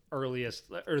earliest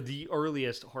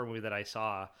horror movie that I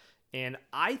saw, and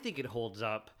I think it holds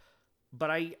up, but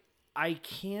I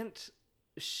can't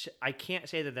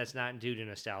say that that's not due to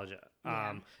nostalgia.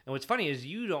 Yeah. And what's funny is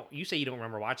you say you don't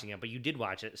remember watching it, but you did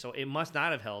watch it, so it must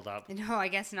not have held up. No, I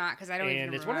guess not, because I don't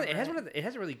even remember. It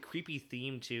has a really creepy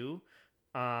theme too,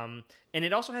 and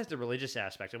it also has the religious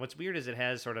aspect. And what's weird is it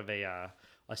has sort of a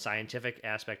scientific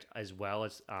aspect as well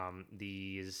as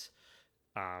these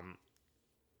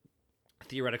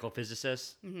theoretical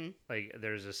physicists. Mm-hmm. Like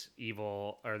there's this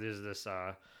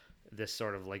this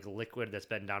sort of like liquid that's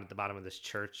been down at the bottom of this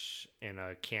church in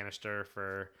a canister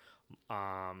for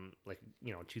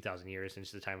 2,000 years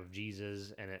since the time of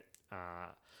Jesus, and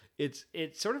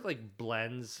it sort of like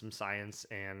blends some science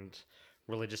and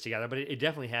religious together, but it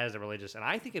definitely has the religious, and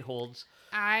I think it holds.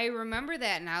 I remember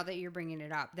that now that you're bringing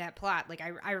it up, that plot. Like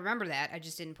I remember that. I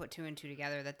just didn't put two and two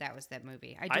together that was that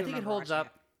movie. I think it holds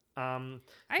up. I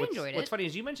enjoyed it. What's funny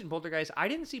is you mentioned Poltergeist. I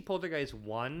didn't see Poltergeist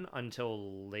 1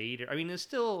 until later. I mean, it's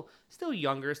still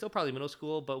younger, still probably middle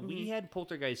school, but we had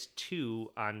Poltergeist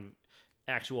 2 on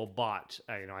actual bought.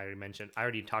 I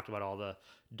already talked about all the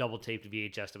double taped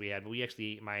VHS that we had, but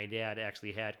my dad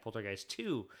actually had Poltergeist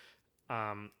 2.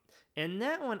 And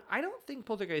that one, I don't think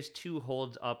Poltergeist 2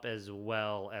 holds up as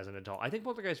well as an adult. I think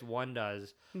Poltergeist 1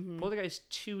 does. Mm-hmm. Poltergeist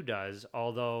 2 does,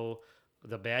 although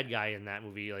the bad guy in that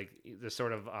movie, like the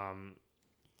sort of,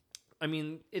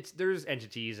 there's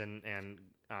entities and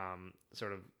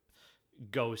sort of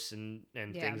ghosts and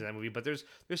things in that movie, but there's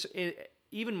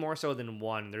even more so than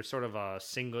one. There's sort of a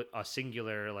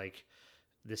singular like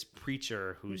this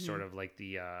preacher who's sort of like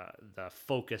the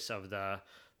focus of the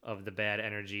bad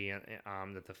energy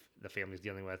that the family's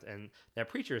dealing with, and that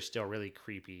preacher is still really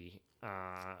creepy.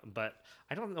 But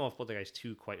I don't know if Poltergeist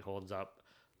 2 quite holds up.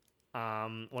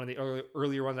 One of the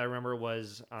earlier ones I remember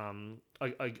was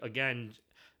again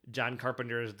John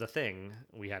Carpenter's The Thing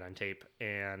we had on tape,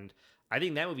 and I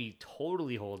think that movie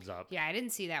totally holds up. Yeah, I didn't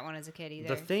see that one as a kid either.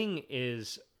 The Thing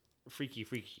is freaky,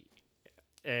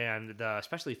 and the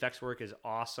special effects work is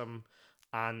awesome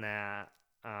on that.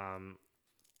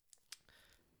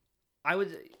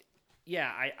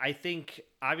 I think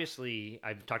obviously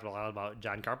I've talked a lot about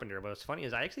John Carpenter, but what's funny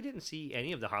is I actually didn't see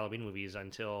any of the Halloween movies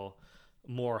until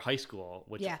more high school,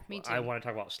 which me too. I want to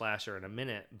talk about slasher in a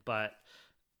minute, but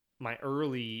my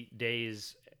early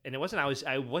days, and I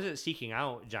wasn't seeking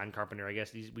out John Carpenter. I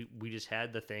guess we just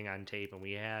had The Thing on tape, and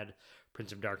we had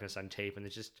Prince of Darkness on tape, and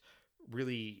it's just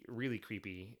really, really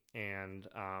creepy. And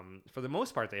for the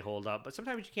most part, they hold up, but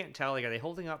sometimes you can't tell. Like, are they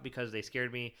holding up because they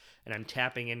scared me, and I'm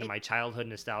tapping into my childhood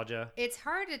nostalgia? It's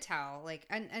hard to tell. Like,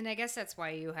 and I guess that's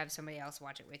why you have somebody else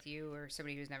watch it with you, or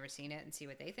somebody who's never seen it and see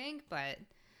what they think. But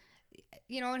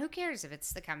and who cares if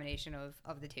it's the combination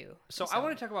of the two? So I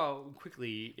want to talk about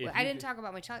quickly. If Well, you I didn't could- talk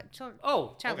about my childhood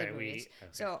okay, movies. okay.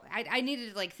 So I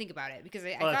needed to think about it because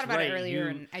I Oh, thought that's about right. it earlier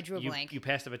and I drew a blank. You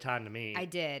passed the baton to me. I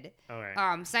did. All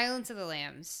right. Silence of the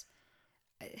Lambs.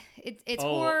 It's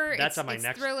Oh, horror. That's it's, on my it's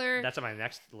next thriller. That's on my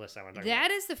next list. I want to talk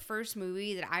That is the first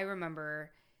movie that I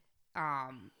remember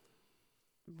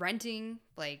renting,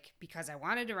 because I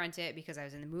wanted to rent it because I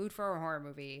was in the mood for a horror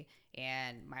movie,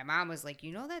 and my mom was like,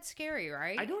 that's scary,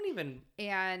 right? about. I don't even.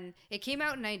 And it came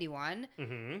out in 91.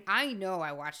 Mm-hmm. I know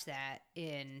I watched that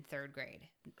in 3rd grade.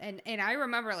 And I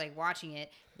remember watching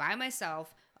it by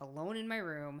myself, alone in my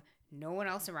room, no one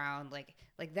else around. Like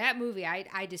that movie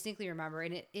I distinctly remember,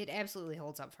 and it absolutely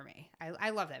holds up for me. I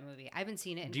love that movie. I haven't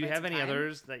seen it in Do you quite have some any time.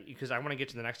 others because I want to get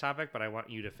to the next topic, but I want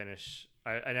you to finish.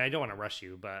 And I don't want to rush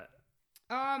you, but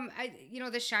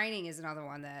The Shining is another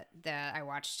one that I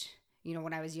watched,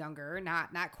 when I was younger,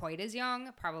 not quite as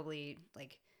young, probably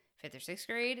 5th or 6th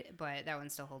grade, but that one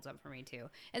still holds up for me too.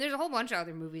 And there's a whole bunch of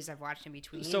other movies I've watched in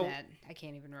between that I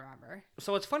can't even remember.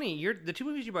 So it's funny. The 2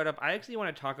 movies you brought up, I actually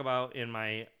want to talk about in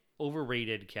my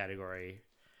overrated category.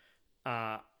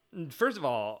 First of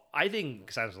all, I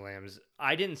think Silence of the Lambs,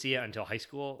 I didn't see it until high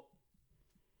school.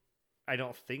 I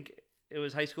don't think it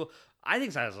was high school. I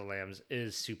think Silence of the Lambs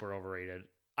is super overrated.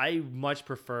 I much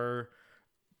prefer.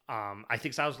 I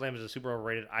think Silence of the Lambs is super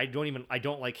overrated. I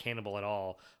don't like Hannibal at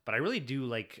all, but I really do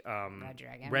like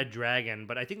Red Dragon.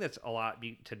 But I think that's a lot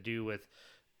to do with.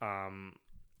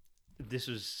 This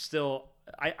was still.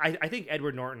 I think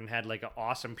Edward Norton had an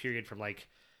awesome period from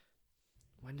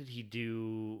when did he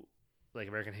do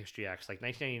American History X,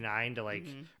 1999 to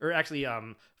or actually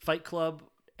Fight Club.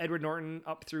 Edward Norton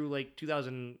up through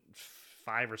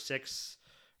 2005 or 6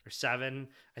 or 7.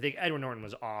 I think Edward Norton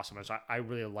was awesome, and so I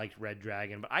really liked Red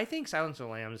Dragon. But I think Silence of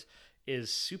the Lambs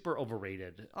is super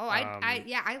overrated. Oh,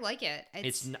 I like it.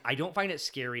 I don't find it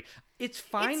scary. It's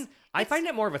fine. I find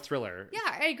it more of a thriller. Yeah,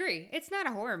 I agree. It's not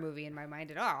a horror movie in my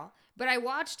mind at all. But I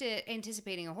watched it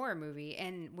anticipating a horror movie,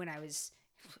 and when I was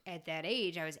at that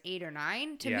age, I was 8 or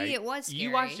 9. To me, it was scary.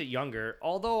 You watched it younger,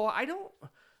 although I don't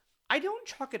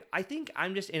chalk it. I think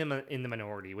I'm just in the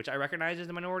minority, which I recognize as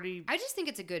the minority. I just think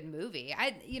it's a good movie.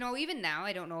 Even now,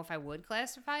 I don't know if I would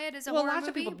classify it as a horror lots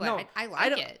movie, of people, but I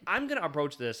like it. I'm going to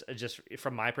approach this just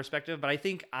from my perspective, but I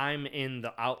think I'm in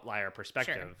the outlier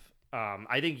perspective. Sure.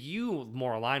 I think you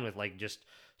more align with just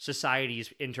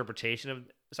society's interpretation of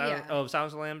Silence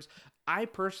of the Lambs. I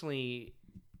personally,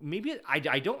 maybe I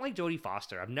don't like Jodie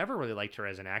Foster. I've never really liked her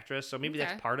as an actress, so maybe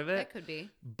that's part of it. That could be.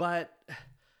 But,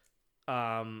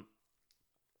 and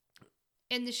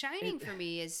The Shining for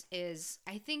me is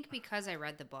I think because I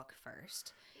read the book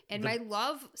first, and my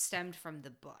love stemmed from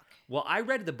the book. Well, I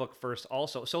read the book first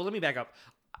also. So let me back up.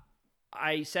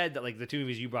 I said that the 2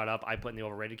 movies you brought up, I put in the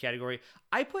overrated category.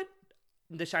 I put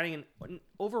The Shining in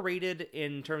overrated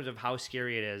in terms of how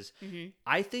scary it is. Mm-hmm.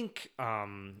 I think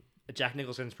Jack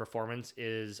Nicholson's performance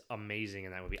is amazing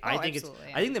in that movie. I think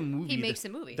absolutely. I think the movie makes the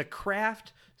movie. The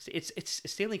craft. It's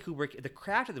Stanley Kubrick. The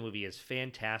craft of the movie is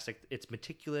fantastic. It's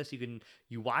meticulous.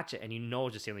 You watch it and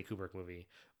it's a Stanley Kubrick movie.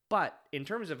 But in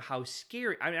terms of how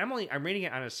scary, I'm rating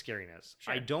it on its scariness.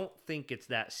 Sure. I don't think it's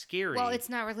that scary. Well, it's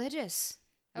not religious.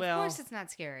 Of course, it's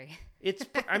not scary. It's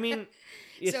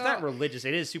it's not religious.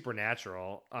 It is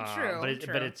supernatural. True.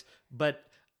 But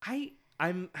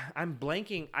I'm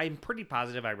blanking. I'm pretty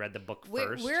positive I read the book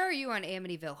first. Where are you on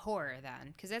Amityville Horror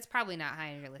then? Because that's probably not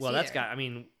high on your list. Well, either. that's got.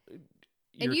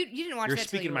 And you didn't watch You're that.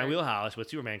 speaking my wheelhouse with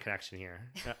Superman connection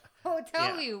here.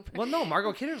 Tell you. Well, no,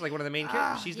 Margot Kidder's one of the main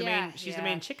characters. She's the main. She's the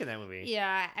main chick in that movie.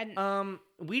 Yeah, and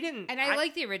we didn't. And I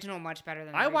like the original much better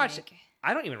than the remake. Watched.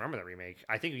 I don't even remember the remake.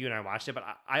 I think you and I watched it, but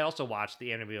I also watched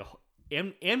the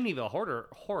Amityville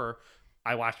Horror.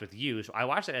 I watched with you, so I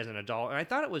watched it as an adult, and I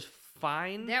thought it was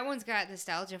fine. That one's got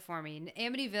nostalgia for me.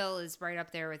 Amityville is right up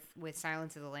there with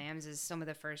Silence of the Lambs as some of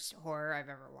the first horror I've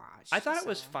ever watched. I thought it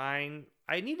was fine.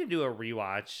 I need to do a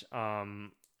rewatch.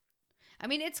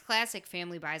 It's classic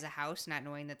family buys a house not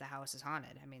knowing that the house is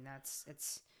haunted.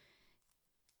 It's.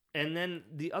 And then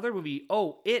the other movie,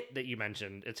 It, that you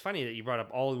mentioned. It's funny that you brought up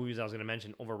all the movies I was going to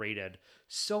mention overrated.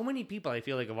 So many people, I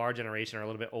feel like, of our generation or a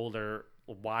little bit older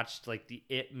watched the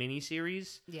It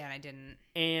miniseries. Yeah, and I didn't.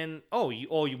 And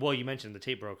you mentioned the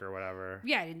Tape Broker or whatever.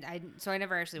 Yeah, so I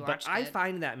never actually watched it. But I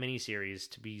find that miniseries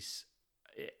to be,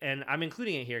 and I'm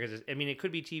including it here because it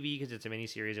could be TV because it's a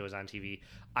miniseries. It was on TV.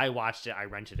 I watched it. I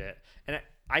rented it, and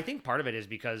I think part of it is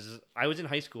because I was in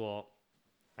high school.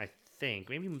 I think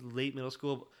maybe late middle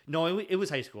school. No, it was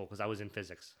high school because I was in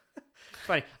physics. It's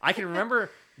funny. I can remember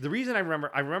the reason I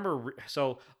remember.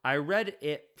 So I read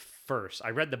it first. I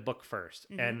read the book first,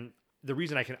 and the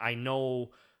reason I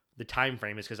know the time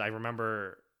frame is because I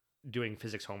remember doing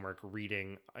physics homework,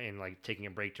 reading, and like taking a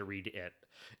break to read it,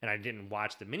 and I didn't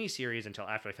watch the miniseries until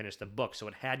after I finished the book, so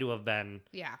it had to have been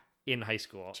in high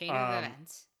school. Chain of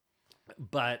events.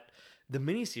 But the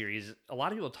miniseries, a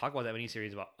lot of people talk about that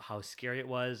miniseries about how scary it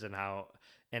was and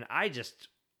I just,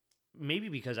 maybe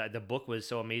because the book was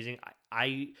so amazing,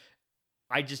 I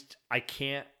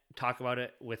can't talk about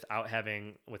it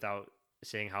without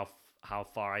saying how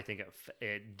far I think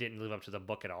it didn't live up to the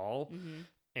book at all.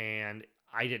 And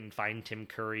I didn't find Tim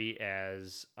Curry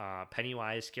as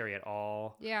Pennywise scary at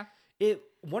all. Yeah.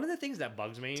 One of the things that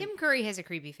bugs me. Tim Curry has a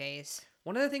creepy face.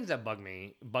 One of the things that bugs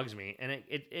me, and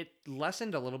it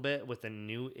lessened a little bit with the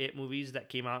new It movies that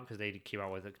came out, because they came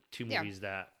out with 2 movies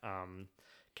that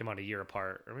came out a year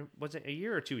apart. Or was it a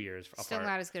year or 2 years apart? Still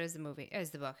not as good as the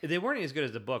book. They weren't as good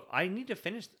as the book. I need to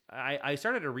finish. I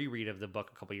started a reread of the book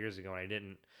a couple years ago,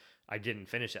 and I didn't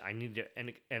finish it. I need to,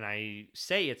 and I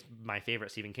say it's my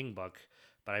favorite Stephen King book,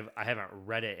 but I haven't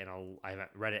read it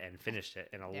and finished it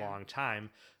in a long time.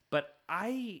 But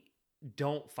I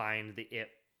don't find the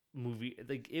It movie,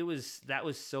 like, that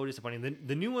was so disappointing.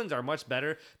 The new ones are much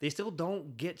better. They still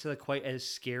don't get to quite as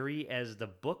scary as the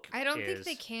book. I don't think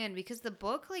they can, because the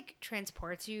book like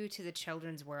transports you to the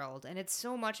children's world, and it's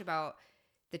so much about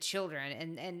the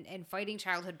children and fighting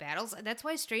childhood battles. That's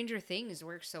why Stranger Things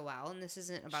works so well, and this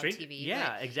isn't about TV.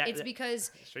 Yeah, exactly. It's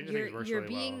because you're really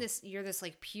being well. you're this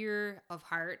like pure of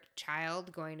heart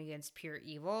child going against pure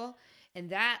evil, and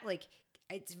that like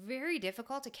it's very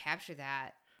difficult to capture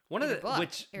that. One of the book,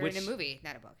 which in a movie,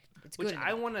 not a book. It's which good.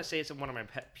 I want to say it's one of my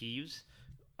pet peeves.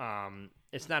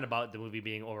 It's not about the movie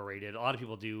being overrated. A lot of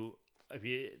people do.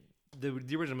 The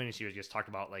original miniseries just talked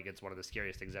about like it's one of the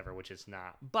scariest things ever, which it's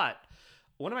not. But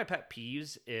one of my pet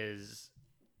peeves is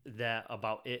that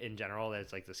about it in general, that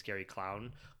it's like the scary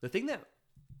clown. The thing that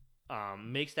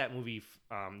makes that movie,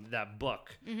 that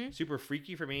book, super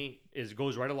freaky for me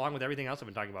goes right along with everything else I've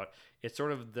been talking about. It's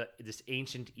sort of this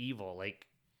ancient evil, like.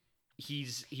 He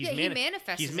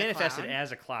manifested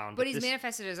as a clown, but he's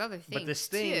manifested as other things. But this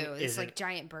thing too. This like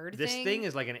giant bird. This thing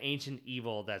is like an ancient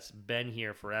evil that's been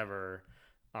here forever,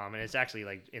 and it's actually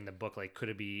like in the book, like could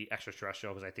it be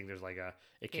extraterrestrial? Because I think there's like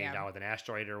it came down with an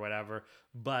asteroid or whatever.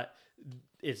 But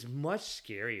it's much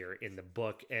scarier in the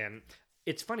book, and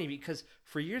it's funny because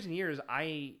for years and years,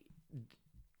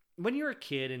 when you're a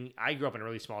kid, and I grew up in a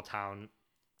really small town,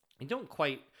 you don't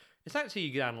quite. It's not until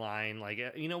you get online, like,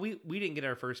 we didn't get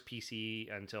our first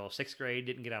PC until 6th grade,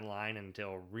 didn't get online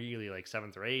until really like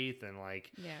 7th or 8th. And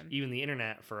like, even the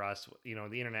internet for us, the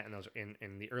internet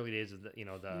in the early days of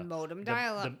the modem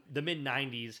dial-up, the mid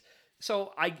 90s.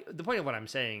 So the point of what I'm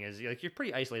saying is like, you're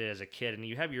pretty isolated as a kid and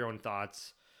you have your own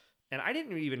thoughts. And I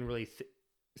didn't even really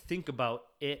think about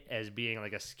it as being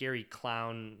like a scary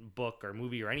clown book or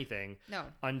movie or anything. No.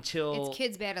 Until it's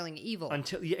kids battling evil.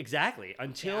 Exactly.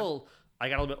 Until I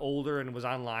got a little bit older and was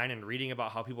online and reading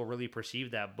about how people really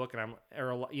perceive that book, and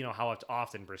how it's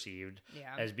often perceived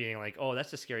as being like, oh,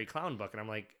 that's a scary clown book, and I'm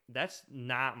like, that's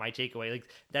not my takeaway. Like,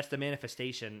 that's the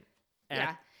manifestation.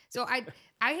 So I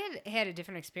had a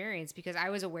different experience because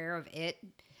I was aware of it.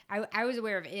 I was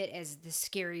aware of it as the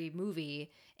scary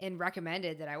movie and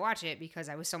recommended that I watch it because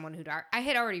I was someone I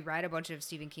had already read a bunch of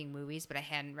Stephen King movies, but I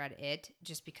hadn't read it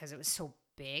just because it was so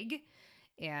big.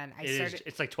 And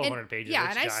it's like 1,200 pages. Yeah,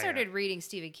 and I started reading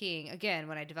Stephen King again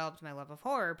when I developed my love of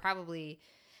horror. Probably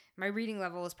my reading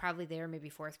level was probably there,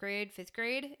 maybe 4th grade, 5th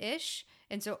grade ish.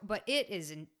 And so, but it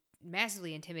is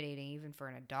massively intimidating even for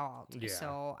an adult. Yeah.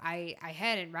 So I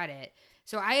hadn't read it.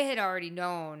 So I had already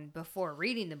known before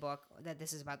reading the book that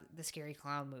this is about the scary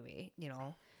clown movie,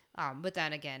 But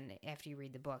then again, after you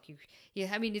read the book,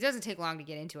 I mean, it doesn't take long to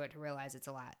get into it to realize it's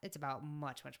a lot. It's about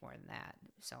much, much more than that.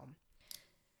 So.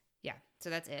 Yeah, so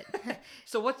that's it.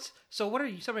 So what are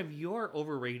some of your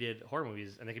overrated horror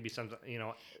movies? And they could be some,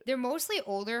 They're mostly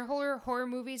older horror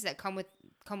movies that come with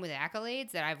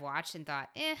accolades that I've watched and thought,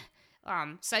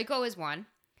 Psycho is one.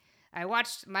 I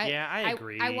watched I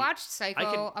agree. I watched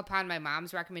Psycho upon my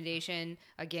mom's recommendation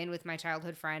again with my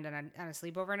childhood friend on a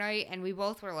sleepover night, and we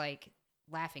both were like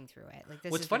laughing through it. Like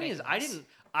this. What's funny ridiculous. Is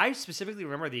I specifically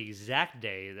remember the exact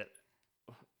day that.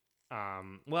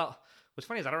 What's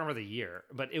funny is I don't remember the year,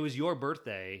 but it was your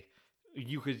birthday.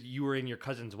 You were in your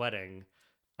cousin's wedding,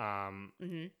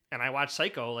 and I watched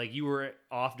Psycho. Like you were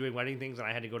off doing wedding things, and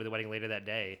I had to go to the wedding later that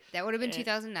day. That would have been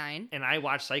 2009. And I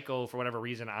watched Psycho for whatever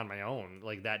reason on my own,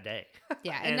 like that day.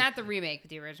 Yeah, and not the remake,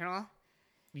 the original.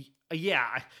 Yeah.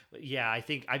 I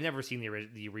think I've never seen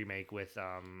the remake with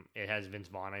it has Vince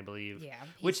Vaughn, I believe. Yeah,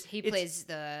 he plays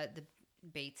the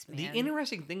Bates, man. The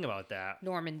interesting thing about that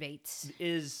Norman Bates.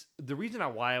 is the reason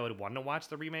why I would want to watch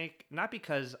the remake, not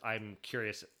because I'm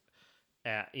curious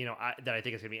at, that I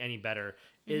think it's going to be any better,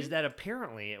 is that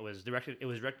apparently it was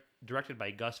directed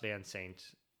by Gus Van Sant,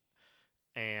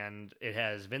 and it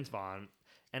has Vince Vaughn,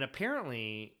 and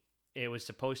apparently it was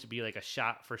supposed to be like a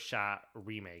shot-for-shot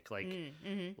remake. Like,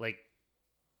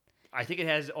 I think it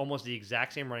has almost the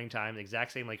exact same running time, the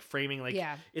exact same like framing. Like,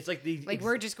 it's like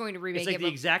we're just going to remake it's like it. the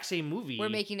exact same movie. We're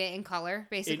making it in color,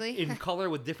 basically. In color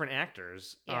with different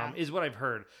actors, is what I've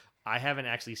heard. I haven't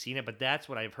actually seen it, but that's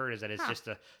what I've heard, is that it's just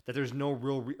that there's no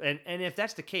real and if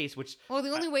that's the case, which the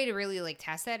only way to really like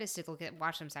test that is to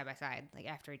watch them side by side, like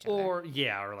after each other, or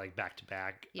like back to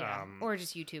back, or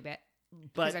just YouTube it.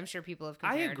 But because I'm sure people have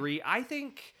compared. I agree. I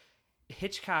think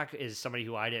Hitchcock is somebody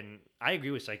who I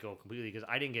agree with Psycho completely, because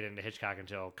I didn't get into Hitchcock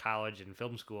until college and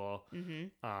film school,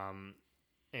 and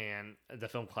the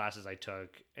film classes I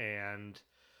took, and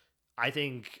I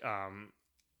think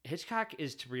Hitchcock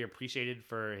is to be appreciated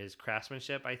for his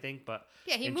craftsmanship, I think, but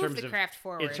he moved the craft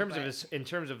forward. In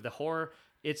terms of the horror,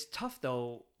 it's tough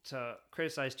though to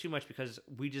criticize too much, because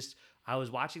I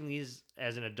was watching these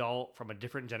as an adult from a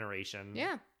different generation.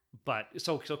 Yeah. But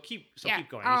keep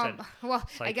going. You said well,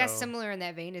 Psycho. I guess similar in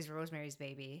that vein is Rosemary's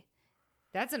Baby.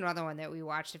 That's another one that we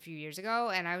watched a few years ago,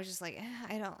 and I was just like,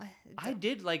 I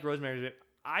did like Rosemary's Baby.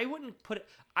 I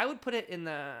would put it in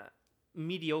the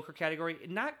mediocre category,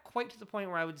 not quite to the point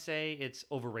where I would say it's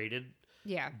overrated.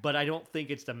 Yeah. But I don't think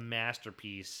it's the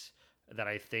masterpiece that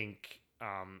I think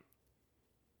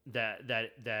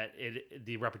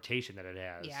the reputation that it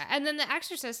has. Yeah, and then The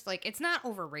Exorcist, like, it's not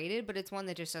overrated, but it's one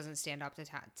that just doesn't stand up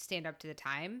to the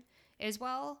time as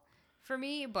well for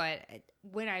me. But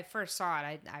when I first saw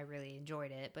it, I really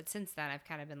enjoyed it. But since then, I've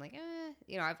kind of been like,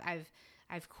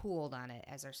 I've cooled on it,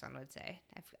 as our son would say.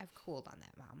 I've cooled on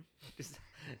that, Mom.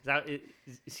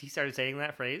 Is he started saying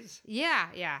that phrase? Yeah.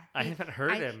 I haven't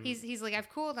heard him. He's like, I've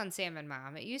cooled on Salmon,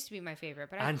 Mom. It used to be my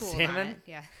favorite, but I've on cooled salmon? on it.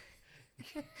 Yeah.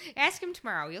 Ask him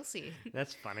tomorrow. You'll see.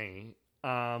 That's funny.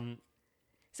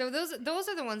 So those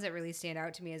are the ones that really stand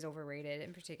out to me as overrated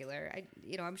in particular.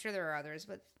 I'm sure there are others,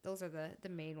 but those are the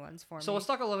main ones for me. So let's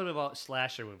talk a little bit about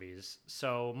slasher movies.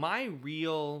 So my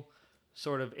real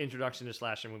sort of introduction to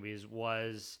slasher movies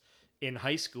was in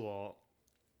high school,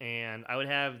 and I would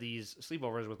have these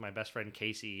sleepovers with my best friend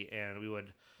Casey, and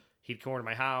he'd come over to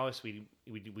my house. We'd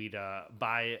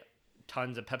buy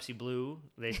tons of Pepsi Blue.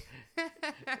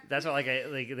 That's what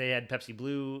they had Pepsi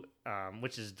Blue,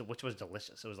 which was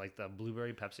delicious. It was like the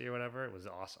blueberry Pepsi or whatever. It was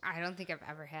awesome. I don't think I've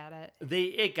ever had it.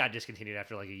 It got discontinued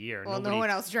after like a year. Well, no one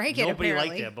else drank it. Nobody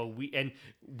apparently. liked it, but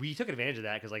we took advantage of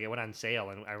that because like it went on sale,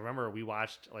 and I remember we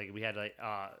watched we had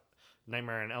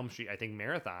Nightmare on Elm Street, I think,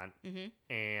 marathon,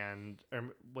 and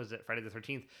or was it Friday the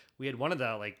 13th? We had one of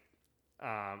the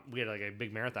we had like a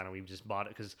big marathon, and we just bought it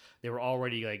because they were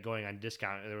already like going on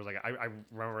discount. And there was like I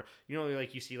remember,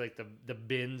 like you see like the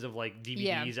bins of like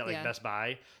DVDs at like Best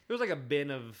Buy. There was like a bin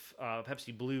of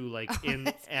Pepsi Blue like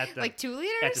at the like 2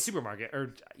 liters at the supermarket,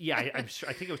 or I'm sure,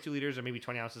 I think it was 2 liters or maybe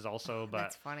 20 ounces also. But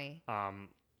that's funny.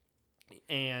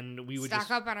 And we would stock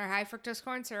up on our high fructose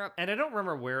corn syrup. And I don't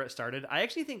remember where it started. I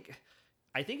think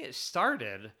it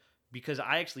started because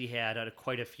I actually had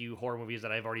quite a few horror movies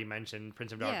that I've already mentioned,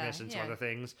 Prince of Darkness and some other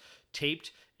things,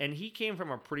 taped. And he came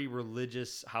from a pretty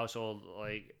religious household,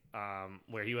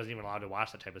 where he wasn't even allowed to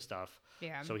watch that type of stuff.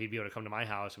 Yeah. So he'd be able to come to my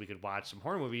house, we could watch some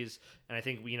horror movies. And I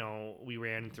think we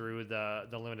ran through the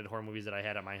limited horror movies that I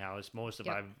had at my house. Most of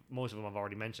them I've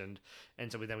already mentioned.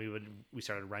 And so we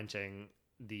started renting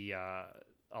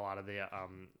a lot of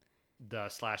the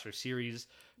slasher series,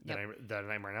 the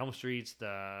Nightmare on Elm Streets,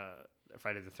 the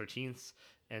Friday the 13th,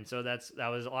 and so that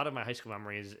was a lot of my high school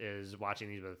memories is watching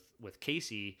these with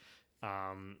Casey,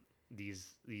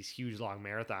 these huge long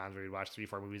marathons where we'd watch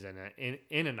 3-4 movies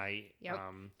in a night. Yep.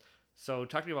 So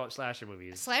talk to me about slasher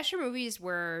movies. Slasher movies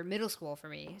were middle school for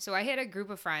me. So I had a group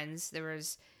of friends. There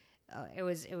was it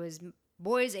was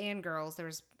boys and girls. There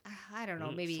was I don't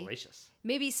know,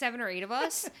 maybe 7 or 8 of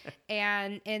us,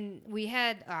 and we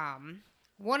had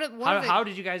How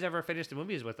did you guys ever finish the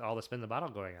movies with all the spin the bottle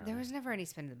going on? There was never any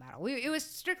spin the bottle. It was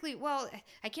strictly,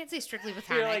 I can't say strictly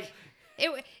platonic.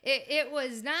 It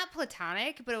was not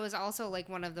platonic, but it was also like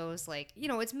one of those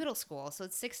it's middle school, so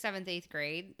it's 6th, 7th, 8th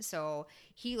grade. So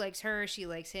he likes her, she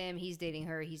likes him, he's dating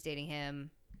her, he's dating him,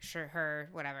 sure, her,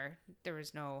 whatever. There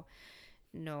was no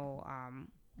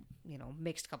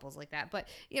mixed couples like that. But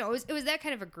it was that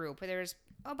kind of a group. There was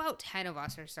about 10 of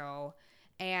us or so,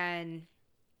 and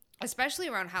especially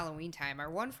around Halloween time,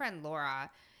 our one friend Laura,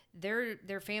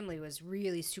 their family was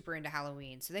really super into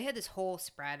Halloween. So they had this whole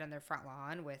spread on their front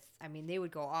lawn with, I mean, they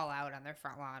would go all out on their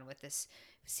front lawn with this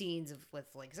scenes with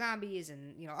like zombies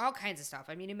and, you know, all kinds of stuff.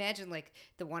 I mean, imagine like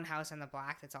the one house on the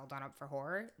block that's all done up for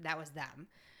horror. That was them.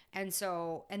 And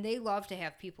so, and they love to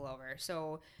have people over.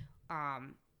 So,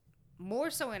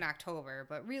 more so in October,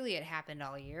 but really it happened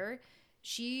all year.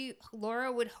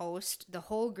 Laura would host the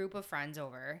whole group of friends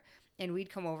over, and we'd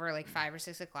come over like 5 or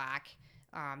 6 o'clock.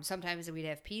 Sometimes we'd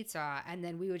have pizza, and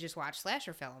then we would just watch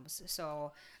slasher films.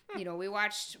 So, you know, we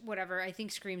watched whatever. I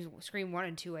think Scream 1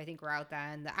 and 2, I think, were out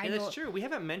then. That's true. We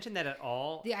haven't mentioned that at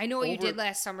all. I Know What You Did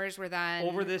Last Summers were then.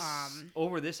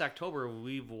 Over this October,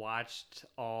 we've watched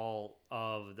all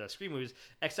of the Scream movies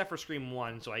except for Scream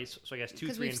 1. So I guess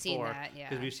 2, 3, and 4.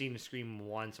 Because we've seen Scream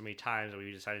 1 so many times that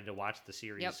we decided to watch the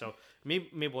series. Yep. So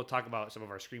maybe we'll talk about some of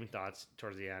our Scream thoughts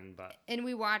towards the end. And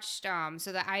we watched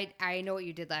so that I Know What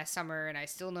You Did Last Summer, and I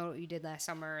Still Know What You Did Last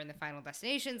Summer, and the Final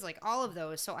Destinations, like all of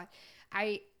those. So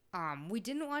we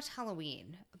didn't watch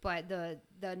Halloween, but the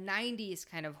 90s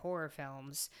kind of horror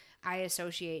films I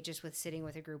associate just with sitting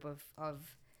with a group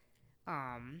of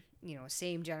you know,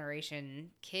 same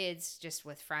generation kids, just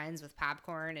with friends with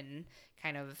popcorn and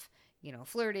kind of, you know,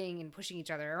 flirting and pushing each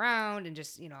other around and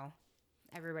just, you know,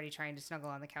 everybody trying to snuggle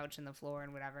on the couch and the floor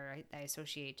and whatever. I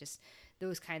associate just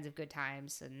those kinds of good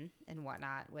times and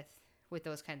whatnot with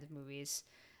those kinds of movies.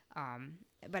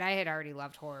 But I had already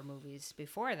loved horror movies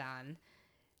before then.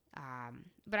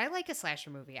 But I like a slasher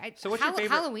movie. So what's your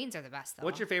favorite? Halloween's are the best, though.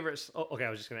 What's your favorite? Oh, okay, I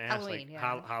was just going to ask. Halloween,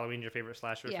 Halloween's your favorite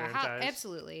slasher franchise?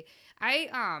 Absolutely.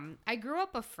 I grew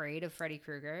up afraid of Freddy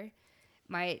Krueger.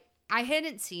 I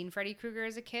hadn't seen Freddy Krueger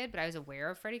as a kid, but I was aware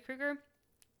of Freddy Krueger,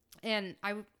 and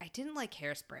I didn't like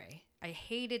Hairspray. I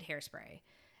hated Hairspray.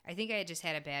 I think I had just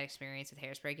had a bad experience with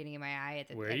Hairspray getting in my eye.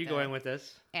 Where are you going with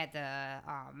this? At the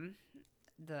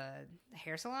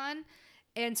hair salon,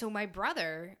 and so my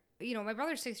brother. You know, my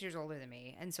brother's 6 years older than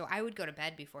me, and so I would go to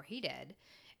bed before he did,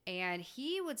 and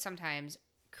he would sometimes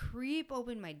creep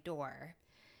open my door,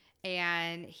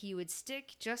 and he would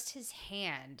stick just his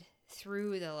hand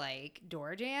through the, like,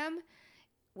 door jamb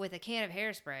with a can of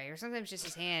Hairspray, or sometimes just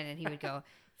his hand, and he would go,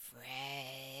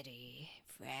 Freddy,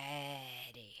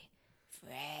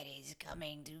 Freddy's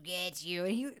coming to get you.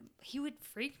 And he would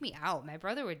freak me out. My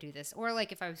brother would do this. Or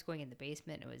like if I was going in the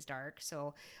basement and it was dark.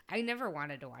 So I never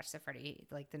wanted to watch the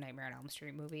Nightmare on Elm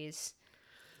Street movies.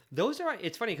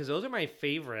 It's funny because those are my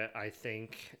favorite, I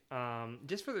think,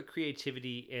 just for the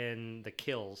creativity in the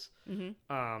kills.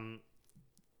 Mm-hmm.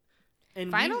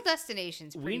 And Final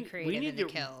Destination's pretty creative in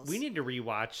the kills. We need to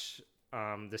rewatch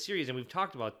the series, and we've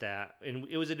talked about that, and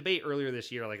it was a debate earlier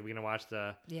this year, like, are we gonna watch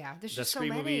the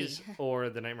Scream movies or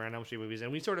the Nightmare on Elm Street movies?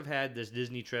 And we sort of had this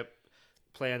Disney trip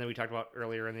plan that we talked about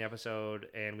earlier in the episode,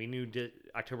 and we knew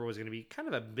October was going to be kind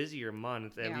of a busier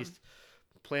month, at least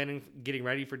getting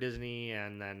ready for Disney,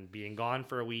 and then being gone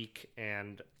for a week,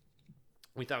 and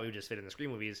we thought we would just fit in the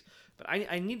Scream movies. But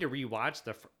I need to rewatch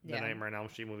the Nightmare on Elm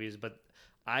Street movies, but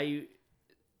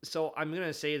so I'm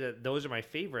gonna say that those are my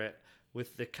favorite,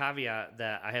 with the caveat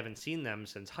that I haven't seen them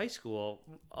since high school.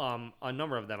 A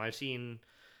number of them I've seen.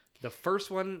 The first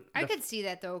one, I could see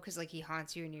that though, because like he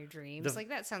haunts you in your dreams. Like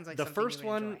that sounds like the something first you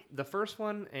would one. enjoy. The first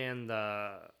one and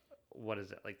the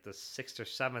like the 6th or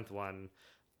 7th one,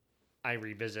 I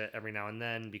revisit every now and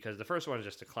then because the first one is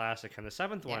just a classic, and the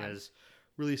 7th one is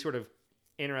really sort of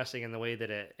interesting in the way that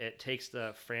it takes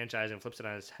the franchise and flips it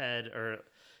on its head, or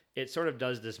it sort of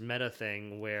does this meta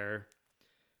thing where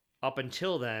up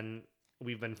until then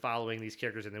we've been following these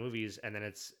characters in the movies, and then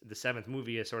it's the 7th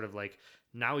movie is sort of like,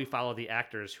 now we follow the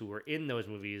actors who were in those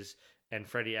movies, and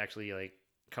Freddy actually like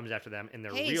comes after them in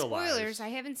their real lives. Spoilers, I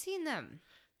haven't seen them.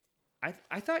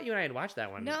 I thought you and I had watched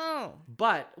that one. No.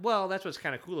 But that's what's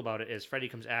kind of cool about it is Freddy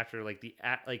comes after like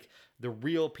the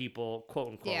real people, quote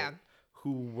unquote,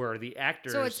 who were the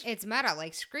actors. So it's meta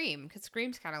like Scream, because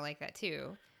Scream's kind of like that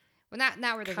too. Well,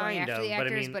 not where they're going after the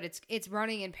actors, but it's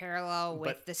running in parallel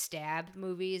with the Stab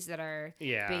movies that are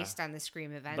based on the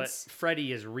Scream events. But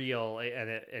Freddy is real, and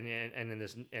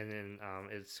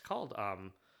it's called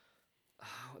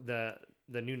the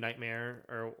New Nightmare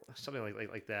or something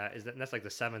like that. That's like the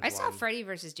 7th one. I saw Freddy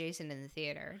versus Jason in the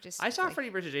theater. I saw Freddy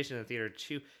versus Jason in the theater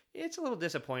too. It's a little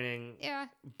disappointing. Yeah,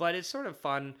 but it's sort of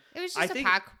fun. It was just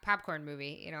popcorn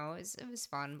movie. You know, it was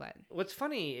fun. But what's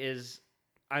funny is,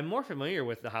 I'm more familiar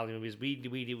with the Halloween movies. We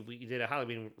did a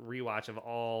Halloween rewatch of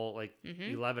all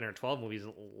 11 or 12 movies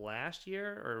last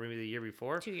year, or maybe the year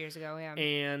before. 2 years ago, yeah.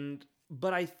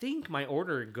 But I think my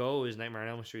order goes Nightmare on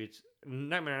Elm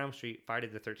Street, Friday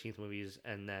the 13th movies,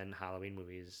 and then Halloween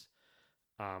movies.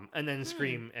 And then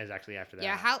Scream is actually after that.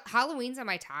 Yeah, Halloween's on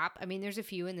my top. I mean, there's a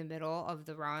few in the middle of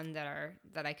the run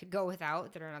that I could go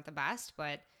without that are not the best,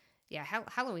 but yeah,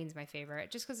 Halloween's my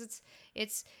favorite just because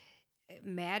it's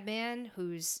Madman,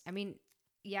 who's, I mean,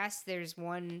 yes, there's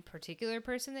one particular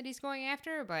person that he's going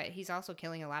after, but he's also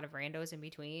killing a lot of randos in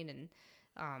between. And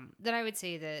then I would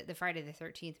say the Friday the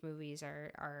 13th movies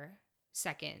are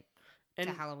second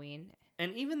to Halloween,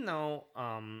 and even though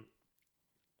and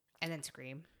then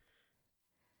Scream.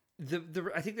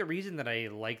 I think the reason that I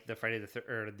like the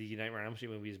the Nightmare on Elm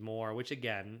Street movies more, which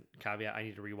again, caveat, I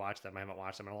need to rewatch them. I haven't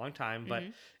watched them in a long time, but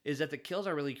is that the kills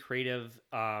are really creative.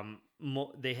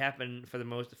 They happen for the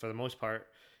most part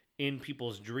in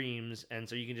people's dreams, and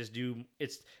so you can just do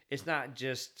it's not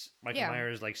just Michael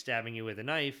Myers like stabbing you with a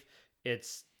knife.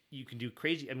 It's you can do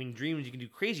crazy. I mean, dreams. You can do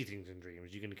crazy things in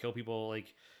dreams. You can kill people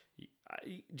like.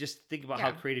 Just think about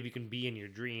how creative you can be in your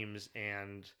dreams.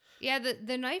 And yeah,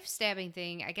 the knife stabbing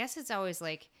thing, I guess it's always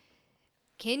like,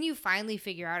 can you finally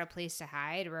figure out a place to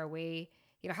hide or a way,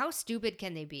 you know, how stupid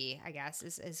can they be, I guess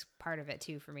is part of it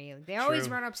too for me. Like, they always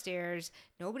run upstairs,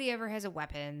 nobody ever has a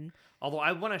weapon. Although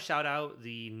I want to shout out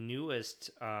the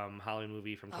newest Halloween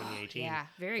movie from 2018. Yeah,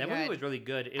 very good. That movie was really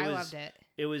good. I loved it.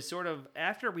 It was sort of,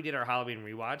 after we did our Halloween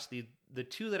rewatch, the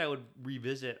two that I would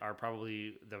revisit are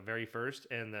probably the very first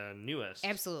and the newest.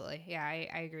 Absolutely. Yeah,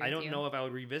 I agree I with don't you. know if I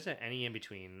would revisit any in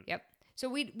between. Yep. So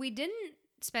we didn't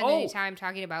spend any time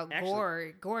talking about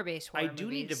gore-based horror I do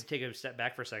movies. need to take a step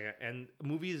back for a second. And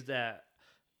movies that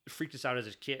freaked us out as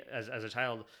a kid, as a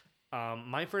child.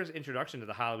 My first introduction to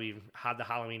the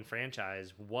Halloween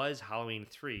franchise was Halloween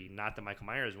 3, not the Michael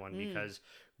Myers one, because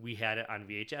we had it on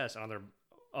VHS, another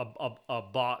a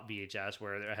bought VHS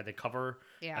where it had the cover,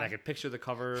 and I could picture the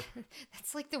cover.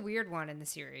 That's like the weird one in the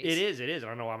series. It is. I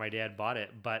don't know why my dad bought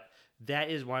it, but that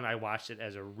is one I watched it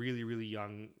as a really, really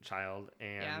young child,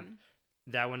 and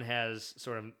that one has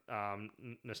sort of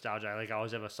nostalgia. Like, I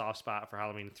always have a soft spot for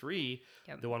Halloween 3,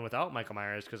 the one without Michael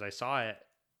Myers, because I saw it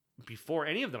before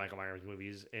any of the Michael Myers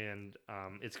movies, and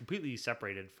it's completely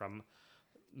separated from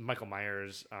Michael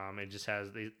Myers. It just has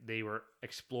they were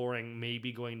exploring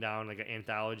maybe going down like an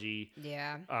anthology,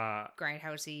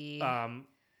 grindhousey,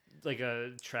 like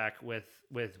a track with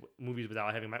movies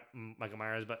without having Michael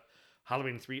Myers. But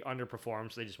Halloween 3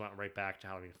 underperformed, so they just went right back to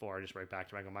Halloween 4, just right back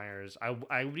to Michael Myers.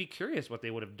 I would be curious what they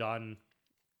would have done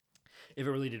if it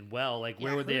really did well. Like,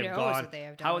 where would they have gone?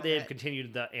 How would they have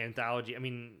continued the anthology? I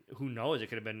mean, who knows? It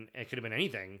could have been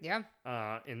anything. Yeah.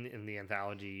 In the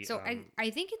anthology. So I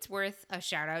think it's worth a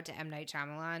shout out to M. Night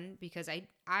Shyamalan, because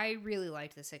I really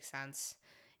liked The Sixth Sense,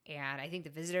 and I think The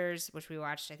Visitors, which we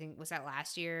watched, I think was that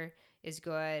last year, is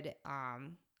good.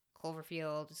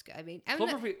 Cloverfield is good. I mean,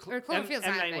 Cloverfield's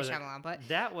not M. Night Shyamalan, but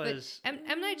that was M.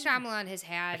 Night Shyamalan has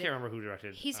had. I can't remember who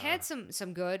directed. He's had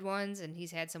some good ones, and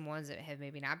he's had some ones that have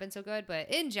maybe not been so good. But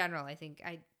in general, I think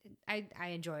I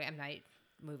enjoy M. Night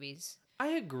movies. I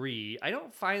agree. I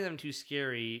don't find them too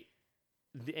scary,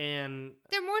 and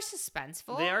they're more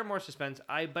suspenseful. They are more suspense.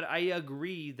 But I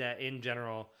agree that in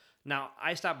general. Now,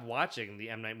 I stopped watching the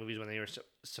M. Night movies when they were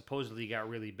supposedly got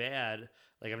really bad.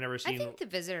 Like, I've never seen. I think The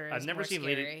Visitor is I've never more seen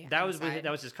scary. Lady. That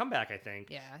was his comeback, I think.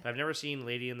 Yeah. But I've never seen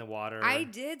Lady in the Water. I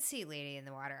did see Lady in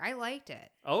the Water. I liked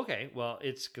it. Oh, okay. Well,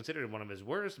 it's considered one of his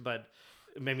worst, but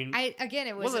I mean,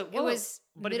 it was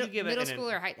but middle, if you give middle school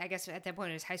or I guess at that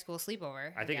point it was high school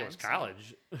sleepover. I think it was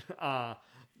college.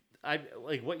 I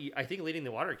think Lady in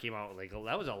the Water came out like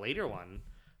that was a later one.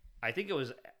 I think it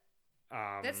was.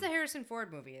 That's the Harrison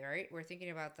Ford movie, right? We're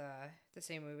thinking about the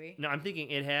same movie. No, I'm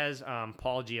thinking it has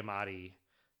Paul Giamatti,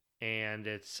 and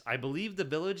I believe The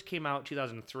Village came out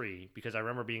 2003 because I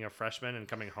remember being a freshman and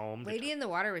coming home. Lady in the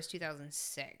Water was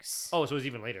 2006. Oh, so it was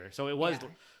even later. So it was. Yeah.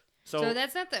 So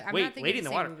that's not the. I'm wait, not thinking Lady in the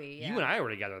the same Water. movie. Yeah. You and I were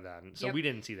together then, so we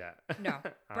didn't see that. No,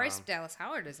 Bryce Dallas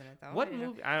Howard is in it though. What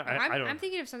movie? I don't. I'm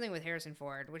thinking of something with Harrison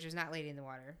Ford, which is not Lady in the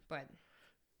Water, but.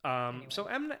 Anyway. So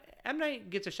M. Night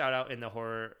gets a shout out in the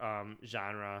horror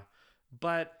genre,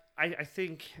 but I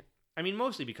think, I mean,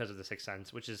 mostly because of The Sixth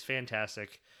Sense, which is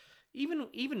fantastic. Even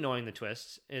knowing the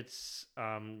twists, it's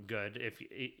good.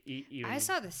 I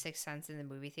saw The Sixth Sense in the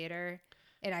movie theater,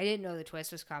 and I didn't know the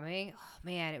twist was coming. Oh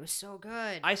man, it was so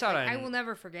good. I saw it. I will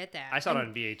never forget that. I saw it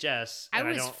on VHS. I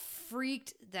was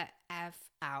freaked the F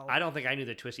out. I don't think I knew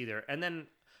the twist either. And then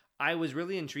I was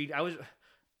really intrigued. I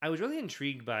was really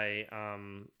intrigued by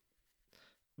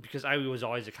because I was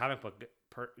always a comic book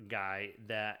guy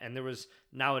and there was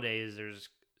nowadays there's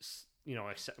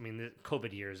I mean the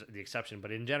COVID year is the exception,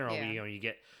 but in general you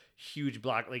get huge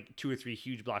 2 or 3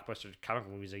 huge blockbuster comic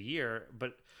book movies a year.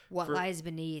 But What Lies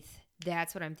Beneath,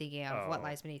 That's what I'm thinking of. What Oh.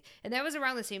 Lies Beneath, and that was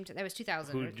around the same. That was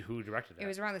 2000. Who directed that? It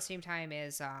was around the same time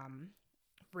as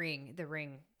Ring. The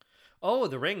Ring. Oh,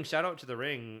 The Ring. Shout out to The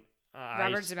Ring.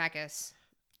 Robert Zemeckis.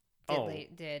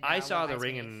 I saw What The Lies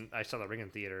Ring Beneath. I saw The Ring in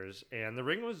theaters, and The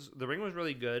Ring was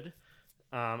really good.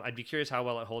 I'd be curious how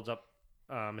well it holds up,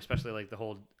 especially like the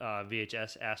whole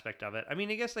VHS aspect of it. I mean,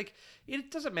 I guess like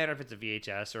it doesn't matter if it's a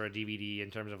VHS or a DVD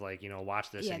in terms of like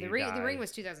watch this. Yeah, and The you Ring. die. The Ring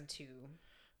was 2002.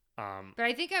 But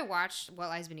I think I watched What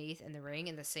Lies Beneath and The Ring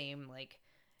in the same like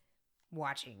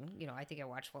watching. I think I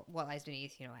watched What Lies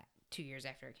Beneath. 2 years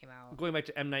after it came out. Going back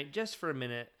to M. Night just for a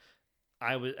minute.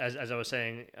 I was as I was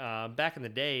saying back in the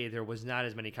day, there was not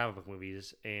as many comic book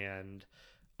movies, and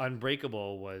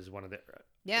Unbreakable was one of the.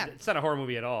 Yeah. It's not a horror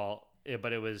movie at all,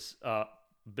 but it was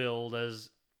billed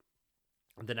as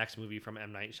the next movie from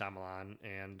M. Night Shyamalan,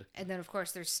 and And then of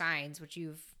course there's Signs, which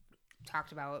you've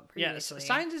talked about yeah, previously.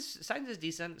 Signs is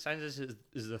decent. Signs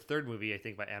is the third movie I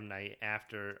think by M. Night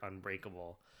after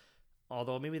Unbreakable,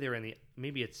 although maybe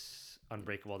it's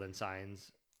Unbreakable then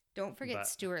Signs. Don't forget but-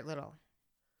 Stuart Little,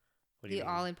 What do you the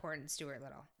mean? all important Stuart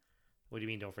Little. What do you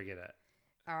mean? Don't forget it.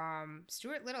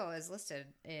 Stuart Little is listed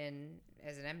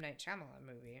as an M. Night Shyamalan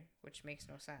movie, which makes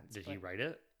no sense. Did he but write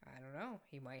it? I don't know.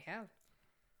 He might have.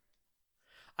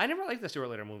 I never liked the Stuart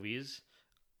Little movies.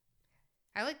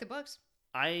 I like the books.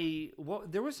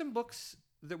 There were some books.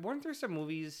 Weren't there some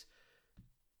movies?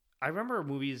 I remember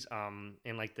movies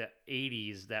in like the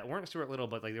 80s that weren't Stuart Little,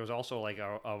 but like there was also like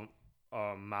a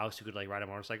mouse who could like ride a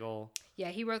motorcycle. Yeah,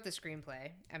 he wrote the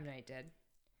screenplay. M. Night did.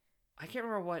 I can't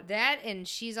remember what. That and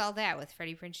She's All That with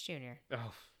Freddie Prinze Jr.,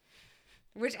 Oh,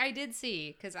 which I did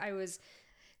see because I was.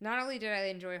 Not only did I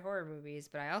enjoy horror movies,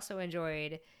 but I also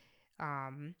enjoyed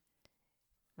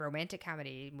romantic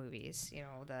comedy movies.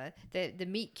 The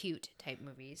meet cute type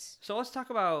movies. so let's talk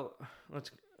about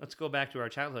let's go back to our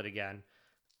childhood again.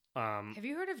 Have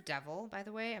you heard of Devil? By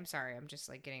the way, I'm sorry, I'm just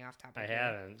like getting off topic. I here.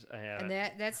 haven't.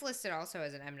 And that's listed also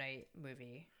as an M. Night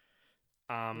movie.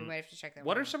 We might have to check that.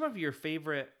 What one are out. some of your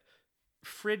favorite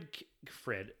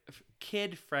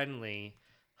kid friendly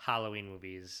Halloween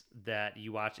movies that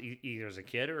you watch either as a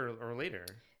kid or later?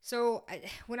 So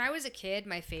when I was a kid,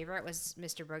 my favorite was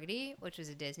Mr. Boogedy, which was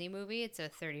a Disney movie. It's a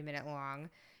 30-minute long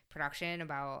production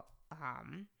about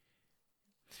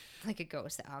like a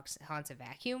ghost that haunts a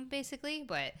vacuum, basically.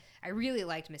 But I really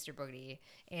liked Mr. Boogedy,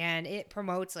 and it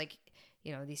promotes like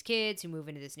these kids who move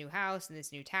into this new house in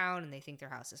this new town, and they think their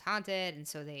house is haunted, and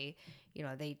so they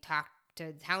talk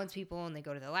to townspeople and they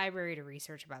go to the library to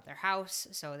research about their house.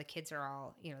 So the kids are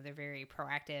all they're very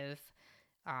proactive.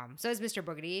 So as Mr.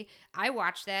 Boogedy, I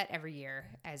watched that every year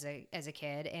as a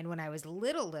kid, and when I was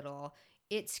little,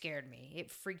 it scared me.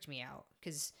 It freaked me out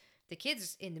because the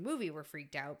kids in the movie were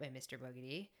freaked out by Mr.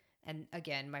 Boogedy, and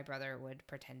again, my brother would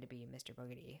pretend to be Mr.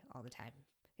 Boogedy all the time,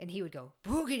 and he would go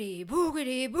boogedy,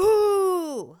 boogedy,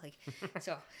 boo. Like,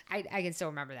 so I can still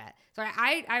remember that. So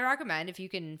I recommend if you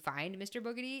can find Mr.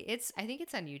 Boogedy. I think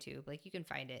it's on YouTube. Like you can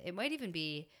find it. It might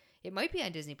be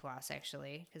on Disney Plus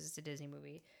actually because it's a Disney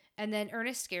movie. And then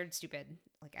Ernest Scared Stupid.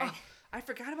 Like I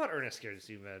forgot about Ernest Scared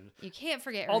Stupid. you can't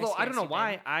forget. Although Ernest I don't know Scared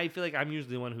why, Stupid. I feel like I'm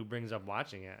usually the one who brings up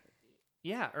watching it.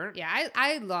 Yeah, Yeah,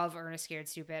 I love Ernest Scared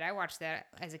Stupid. I watched that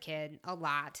as a kid a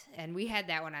lot, and we had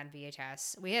that one on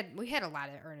VHS. We had a lot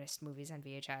of Ernest movies on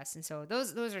VHS, and so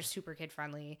those are super kid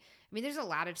friendly. I mean, there's a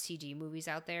lot of CG movies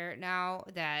out there now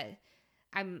that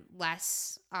I'm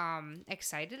less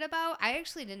excited about. I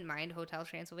actually didn't mind Hotel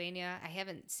Transylvania. I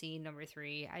haven't seen number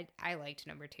 3. I liked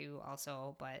number 2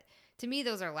 also, but to me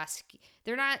those are less.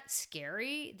 They're not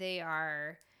scary. They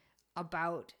are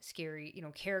about scary,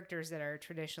 characters that are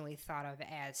traditionally thought of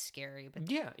as scary,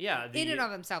 but yeah. in and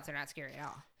of themselves, they're not scary at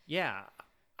all. Yeah,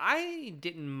 I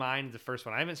didn't mind the first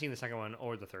one. I haven't seen the second one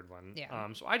or the third one. Yeah.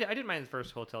 So I didn't mind the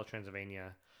first Hotel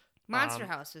Transylvania. Monster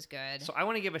House was good. So I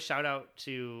want to give a shout out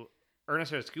to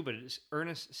Ernest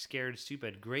Scared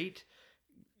Stupid. Great.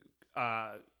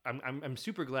 I'm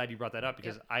super glad you brought that up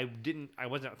because I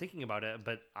wasn't thinking about it,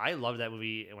 but I loved that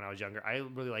movie when I was younger. I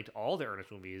really liked all the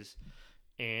Ernest movies,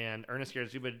 and Ernest Scared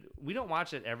Stupid. We don't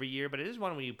watch it every year, but it is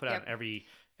one we put out every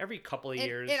couple of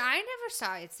years. And I never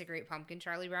saw It's the Great Pumpkin,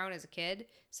 Charlie Brown, as a kid,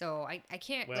 so I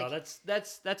can't. Well, that's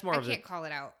more I of the can't call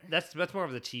it out. that's more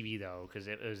of the TV though because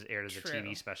it was aired as a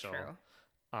TV special. True.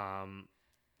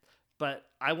 But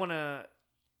I want to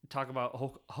talk about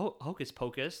Hocus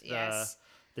Pocus,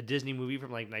 the Disney movie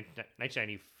from like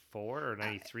 1994 or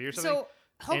 93 or something. So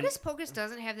Hocus Pocus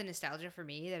doesn't have the nostalgia for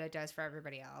me that it does for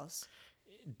everybody else.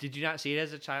 Did you not see it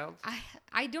as a child?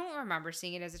 I don't remember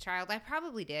seeing it as a child. I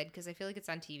probably did because I feel like it's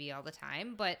on TV all the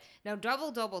time. But now,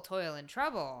 Double Toil and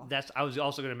Trouble. I was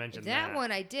also going to mention that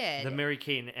one. I did. The Mary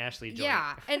Kate and Ashley joint.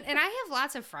 Yeah, and I have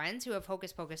lots of friends who have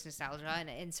Hocus Pocus nostalgia,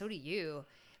 and so do you.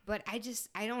 But I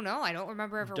don't know. I don't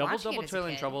remember ever watching it as a Double Toil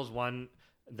and kid. Trouble is one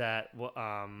that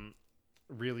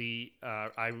really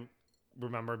I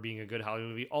remember being a good Halloween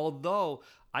movie. Although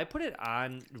I put it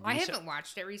on. I haven't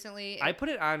watched it recently. I put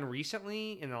it on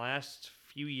recently in the last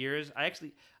few years.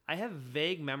 I have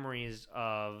vague memories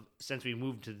of since we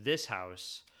moved to this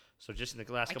house. So just in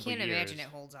the last couple of years. I can't imagine it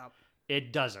holds up.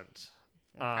 It doesn't.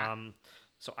 Okay.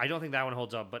 So I don't think that one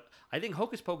holds up, but I think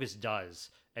Hocus Pocus does.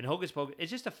 And Hocus Pocus,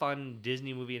 it's just a fun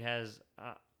Disney movie. It has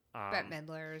Bette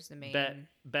Midler is the main.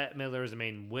 Bette Midler is the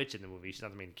main witch in the movie. She's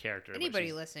not the main character.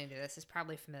 Anybody listening to this is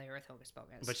probably familiar with Hocus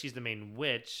Pocus. But she's the main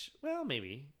witch. Well,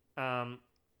 maybe. But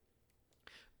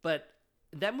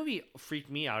that movie freaked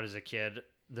me out as a kid.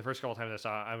 The first couple times I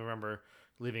saw it, I remember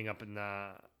living up in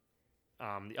the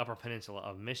Upper Peninsula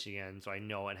of Michigan, so I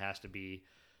know it has to be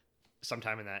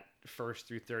sometime in that 1st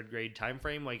through 3rd grade time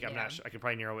frame. Like I'm not sure, I could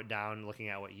probably narrow it down looking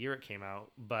at what year it came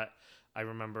out, but I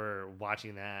remember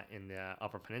watching that in the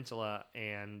Upper Peninsula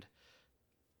and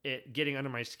it getting under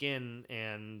my skin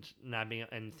and not being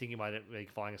and thinking about it,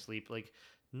 like falling asleep, like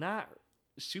not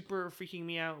super freaking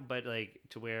me out, but like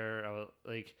to where I was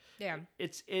like,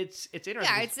 it's interesting.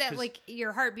 Yeah, it's that like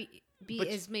your heartbeat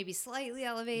is maybe slightly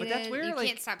elevated. But that's where you like,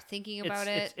 can't stop thinking about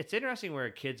it. It's interesting where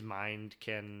a kid's mind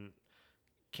can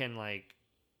like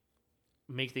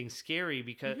make things scary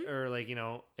because or like, you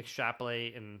know,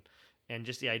 extrapolate and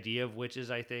just the idea of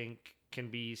witches I think can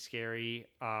be scary.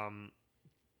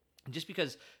 Just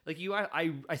because like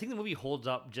I think the movie holds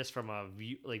up just from a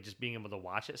view, like just being able to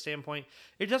watch it standpoint.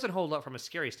 It doesn't hold up from a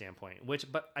scary standpoint,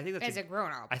 but I think that's as a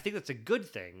grown up. I think that's a good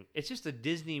thing. It's just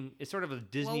it's sort of a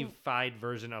Disney-fied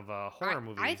version of a horror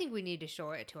movie. I think we need to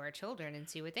show it to our children and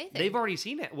see what they think. They've already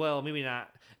seen it. Well, maybe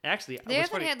not. Actually, they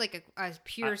haven't had like a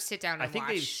pure sit down and watch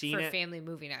they've seen for it. family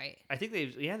movie night. I think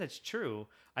that's true.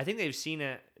 I think they've seen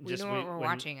it. We know what we're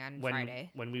watching on Friday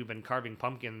when we've been carving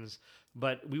pumpkins,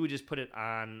 but we would just put it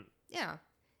on. Yeah.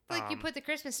 Like you put the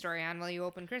Christmas Story on while you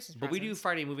open Christmas presents. But we do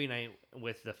Friday movie night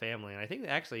with the family, and I think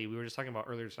actually we were just talking about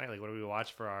earlier tonight, like what do we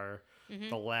watch for our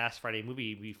the last Friday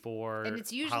movie before? And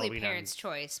it's usually Halloween parents'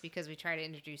 choice because we try to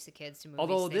introduce the kids to movies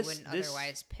they wouldn't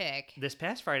otherwise pick. This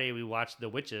past Friday we watched The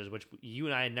Witches, which you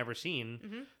and I had never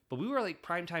seen, but we were like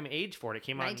primetime age for it. It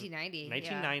came out in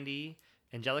 1990.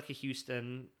 Angelica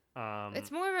Houston.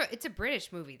 It's a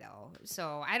British movie though,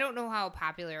 so I don't know how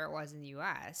popular it was in the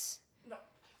U.S.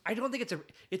 I don't think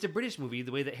it's a British movie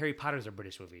the way that Harry Potter's a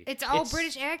British movie. It's all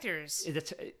British actors. Do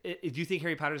you think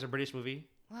Harry Potter's a British movie?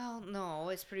 Well, no,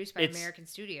 it's produced by American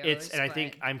Studios.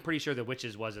 I'm pretty sure The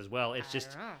Witches was as well. It's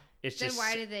just, I don't know. It's then just.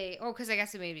 Why did they? Oh, because I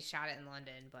guess they maybe shot it in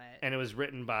London, but. And it was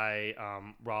written by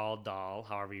Roald Dahl,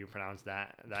 however you pronounce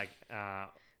that.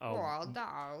 Roald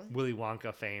Dahl. Willy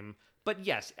Wonka fame. But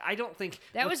yes, I don't think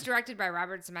that was directed by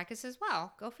Robert Zemeckis as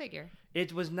well. Go figure.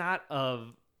 It was not a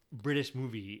British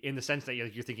movie in the sense that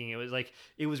you're thinking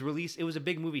it was released. It was a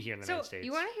big movie here in the United States.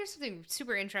 You want to hear something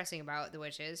super interesting about The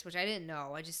Witches, which I didn't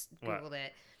know. I just Googled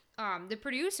it. The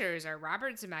producers are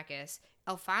Robert Zemeckis,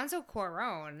 Alfonso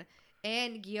Cuarón,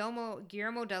 and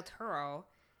Guillermo del Toro.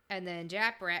 And then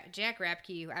Jack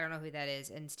Rapke, I don't know who that is,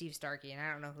 and Steve Starkey, and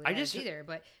I don't know who that is either.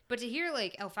 But to hear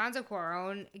like Alfonso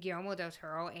Cuarón, Guillermo del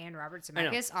Toro, and Robert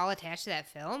Zemeckis all attached to that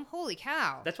film, holy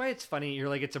cow! That's why it's funny. You're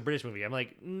like, it's a British movie. I'm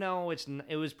like, no,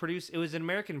 it was an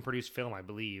American produced film, I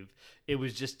believe.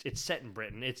 It's set in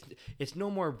Britain. It's no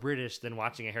more British than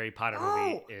watching a Harry Potter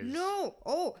movie is. No,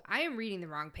 I am reading the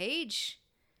wrong page.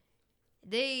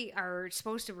 They are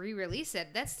supposed to re-release it.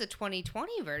 That's the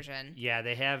 2020 version. Yeah,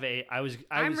 they have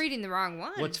I'm reading the wrong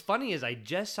one. What's funny is I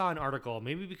just saw an article,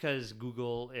 maybe because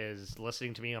Google is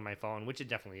listening to me on my phone, which it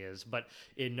definitely is, but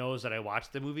it knows that I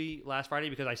watched the movie last Friday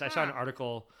because I saw an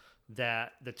article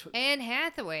that Anne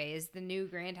Hathaway is the new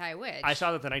Grand High Witch. I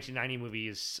saw that the 1990 movie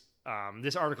is.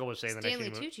 This article was saying Stanley the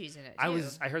 1990 Tucci's in it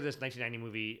too. I heard this 1990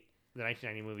 movie. The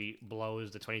 1990 movie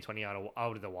blows the 2020 out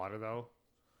of the water though.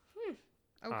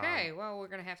 Okay, well, we're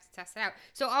gonna have to test it out.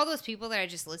 So all those people that I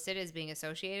just listed as being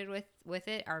associated with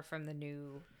it are from the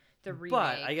remake.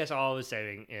 But I guess all I was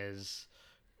saying is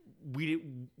we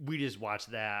just watched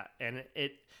that, and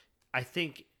I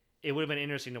think it would have been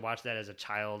interesting to watch that as a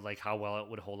child, like how well it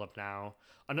would hold up now.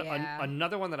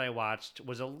 Another one that I watched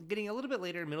was getting a little bit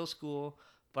later in middle school,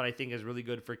 but I think is really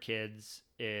good for kids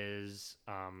is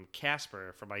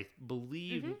Casper from I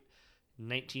believe.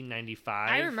 1995.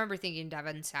 I remember thinking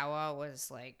Devon Sawa was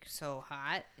like so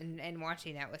hot, and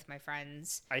watching that with my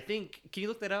friends. I think. Can you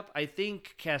look that up? I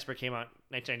think Casper came out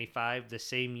 1995, the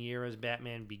same year as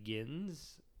Batman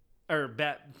Begins, or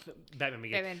Batman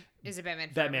Begins. Batman is it Batman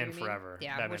Forever? Batman you mean? Forever.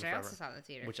 Yeah, Batman which I Forever. also saw in the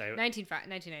theater. Which I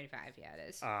 1995. Yeah, it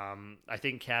is. I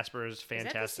think Casper's Is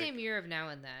fantastic. that the same year of Now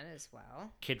and Then as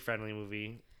well? Kid-friendly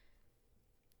movie.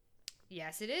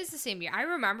 Yes, it is the same year. I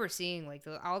remember seeing like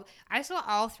I saw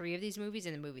all three of these movies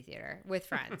in the movie theater with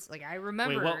friends. Like I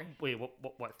remember.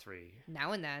 What three?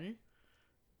 Now and Then,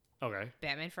 Okay.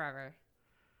 Batman Forever,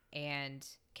 and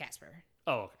Casper.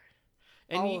 Oh, okay.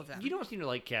 And All of them. You don't seem to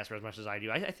like Casper as much as I do.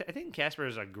 I think Casper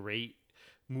is a great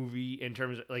movie in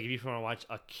terms of, like, if you want to watch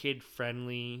a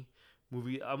kid-friendly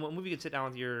movie, a movie you can sit down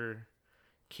with your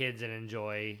kids and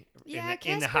enjoy in the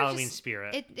Casper Halloween just-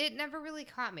 spirit. It never really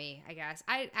caught me, I guess.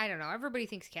 I don't know. Everybody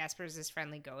thinks Casper's this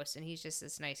friendly ghost, and he's just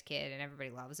this nice kid, and everybody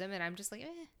loves him, and I'm just like,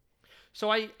 eh. So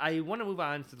I want to move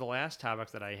on to the last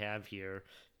topic that I have here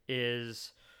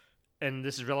is, and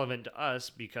this is relevant to us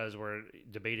because we're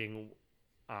debating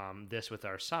this with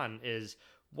our son, is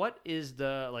what is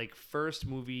the like first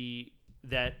movie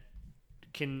that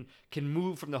can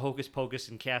move from the Hocus Pocus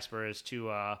and Casper's to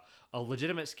a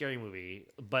legitimate scary movie,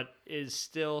 but is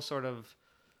still sort of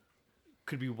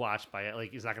could be watched by it,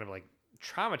 like is not going to like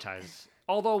traumatize.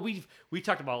 Although we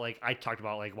talked about I talked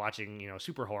about watching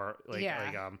super horror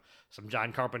some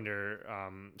John Carpenter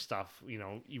stuff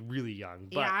really young.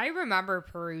 But Yeah, I remember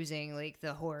perusing like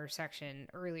the horror section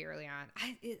early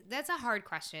on. That's a hard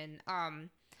question,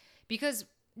 because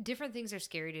different things are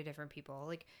scary to different people.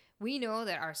 Like we know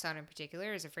that our son in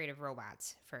particular is afraid of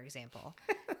robots, for example.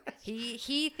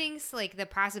 He thinks like the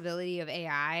possibility of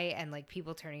AI and like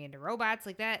people turning into robots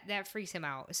like that freaks him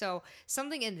out. So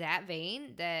something in that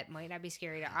vein that might not be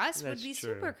scary to us would That's be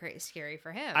true. super scary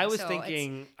for him. I was So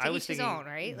thinking, it's to each his own,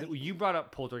 right? Like, you brought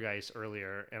up Poltergeist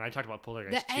earlier, and I talked about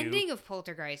Poltergeist the 2. ending of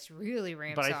Poltergeist really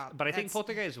ramps up. But I think That's-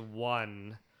 Poltergeist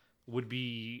 1 would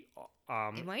be.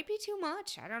 It might be too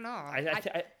much. I don't know.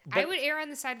 I would err on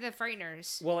the side of the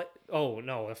Frighteners. Well, oh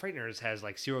no, the Frighteners has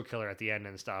like serial killer at the end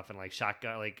and stuff, and like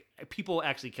shotgun, like people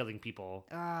actually killing people.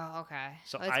 Oh, okay.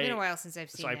 So Well, it's been a while since I've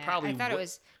seen I that. probably I thought it would-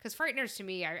 was because Frighteners to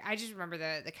me, I just remember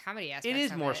the comedy aspect. It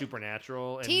is of more it.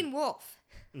 supernatural. And, Teen Wolf.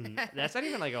 that's not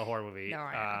even like a horror movie. No,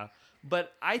 I know.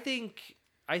 But I think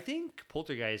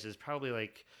Poltergeist is probably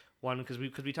like one because we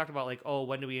talked about like, oh,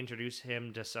 when do we introduce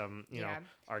him to some Yeah.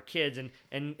 our kids,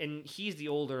 and he's the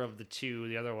older of the two.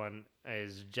 The other one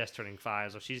is just turning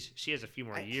 5, so she has a few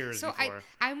more years So before.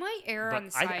 I might err but on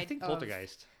the side. I think of,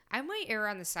 Poltergeist. I might err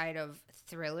on the side of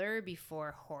thriller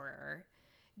before horror,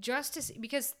 just to see,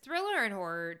 because thriller and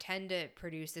horror tend to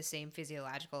produce the same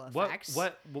physiological effects.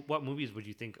 What movies would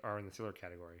you think are in the thriller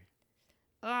category?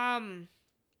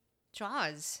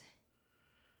 Jaws.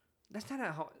 That's not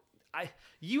a.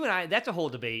 You and I. That's a whole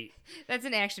debate. That's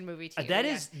an action movie too. That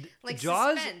yeah. is like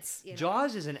Jaws. suspense, you know?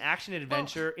 Jaws is an action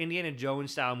adventure Indiana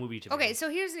Jones style movie to me. Okay, so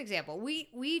here's an example.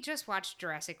 We just watched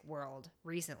Jurassic World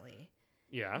recently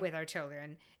Yeah. with our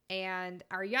children, and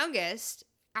our youngest,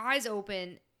 eyes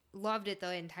open, loved it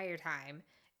the entire time,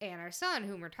 and our son,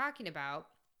 whom we're talking about,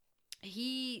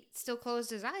 he still closed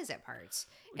his eyes at parts,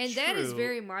 and that is True.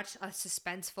 very much a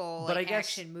suspenseful But I guess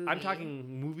action movie. I'm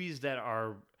talking movies that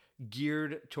are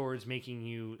geared towards making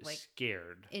you Like,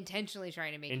 scared. intentionally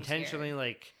trying to make Intentionally, you scared.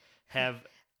 like have.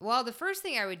 Well, the first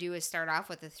thing I would do is start off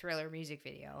with a thriller music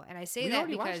video, and I say We that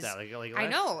already watched because that, like I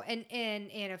last- know,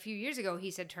 and a few years ago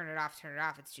he said, turn it off,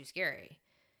 it's too scary.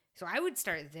 So I would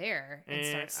start there and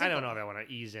start I simple. don't know if I want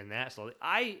to ease in that slowly.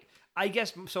 I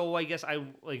guess so. I guess I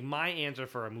like my answer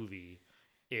for a movie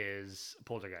is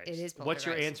Poltergeist. It is What's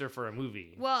your Poltergeist. answer for a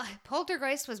movie? Well,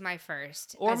 Poltergeist was my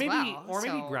first, or as maybe well, or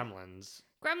maybe so Gremlins.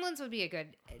 Gremlins would be a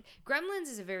good. Gremlins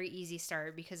is a very easy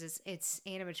start because it's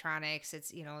animatronics.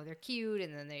 It's they're cute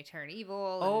and then they turn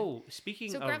evil. and- Oh, speaking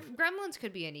so of Gremlins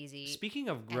could be an easy. speaking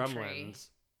of entry. Gremlins,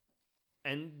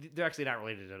 and they're actually not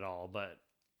related at all, but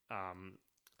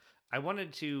I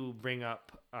wanted to bring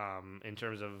up in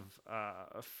terms of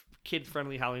a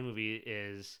kid-friendly Halloween movie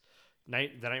is The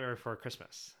Nightmare Before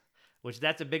Christmas, which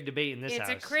that's a big debate in this It's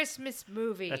house. a Christmas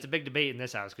movie. That's a big debate in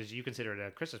this house because you consider it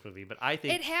a Christmas movie, but I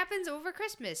think It happens over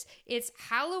Christmas. It's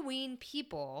Halloween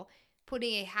people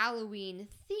putting a Halloween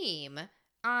theme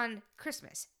on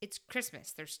Christmas. It's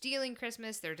Christmas. They're stealing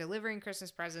Christmas. They're delivering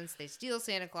Christmas presents. They steal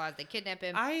Santa Claus. They kidnap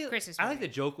him. Christmas I like movie.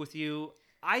 to joke with you.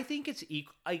 I think it's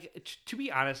equal. Like to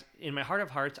be honest, in my heart of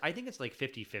hearts, I think it's like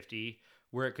 50-50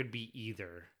 where it could be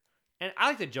either. And I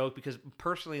like to joke because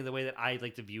personally, the way that I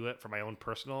like to view it from my own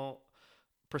personal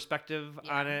perspective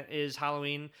on it is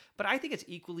Halloween. But I think it's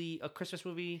equally a Christmas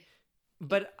movie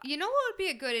But You know what would be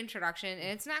a good introduction, and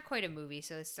it's not quite a movie,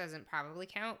 so this doesn't probably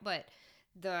count, but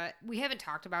we haven't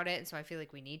talked about it, and so I feel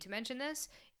like we need to mention this,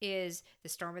 is the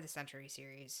Storm of the Century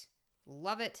series.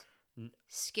 Love it.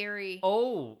 Scary.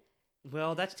 oh,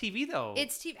 well, that's TV though.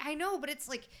 It's TV. I know, but it's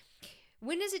like,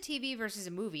 when is it TV versus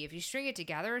a movie? If you string it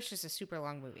together, it's just a super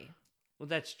long movie. Well,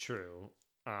 that's true.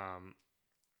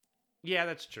 Yeah,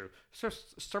 that's true. So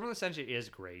Storm of the Century is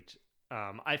great.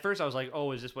 At first I was like,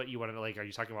 oh, is this what you wanted to like? Are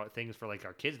you talking about things for like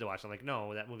our kids to watch? I'm like,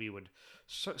 no, that movie would.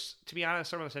 So, to be honest,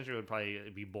 Storm of the Century would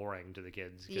probably be boring to the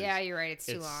kids. 'Cause Yeah, you're right. It's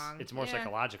too long. It's more Yeah,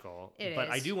 psychological. it But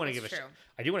I is. do want to That's give true.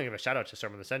 I do want to give a shout out to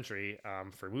Storm of the Century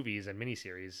for movies and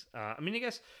miniseries. I mean, I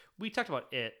guess we talked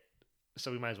about it,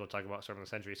 so we might as well talk about Storm of the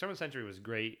Century. Storm of the Century was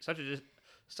great.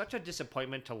 Such a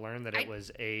disappointment to learn that it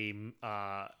was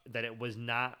that it was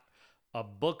not a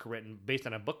book written based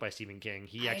on a book by Stephen King.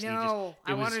 He actually I know.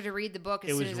 I wanted to read the book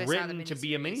as it soon was as I saw the written to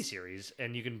be a miniseries. miniseries,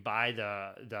 and you can buy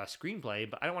the screenplay.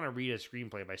 But I don't want to read a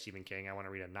screenplay by Stephen King. I want to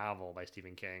read a novel by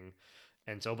Stephen King.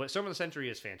 And so, but Storm of the Century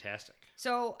is fantastic.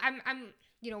 So I'm,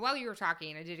 while you were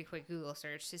talking, I did a quick Google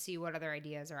search to see what other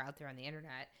ideas are out there on the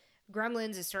internet.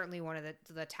 Gremlins is certainly one of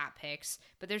the top picks,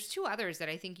 but there's two others that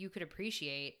I think you could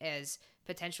appreciate as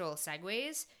potential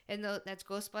segues, and that's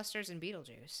Ghostbusters and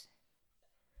Beetlejuice.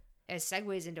 As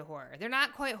segues into horror. They're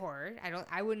not quite horror.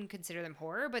 I wouldn't consider them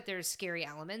horror, but there's scary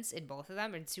elements in both of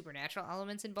them and supernatural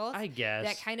elements in both. I guess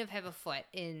that kind of have a foot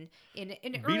in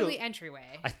an early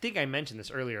entryway. I think I mentioned this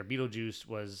earlier. Beetlejuice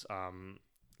was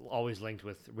always linked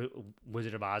with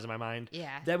Wizard of Oz in my mind.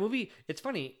 Yeah. That movie, it's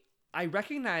funny. I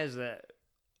recognize that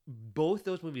both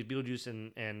those movies, Beetlejuice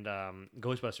and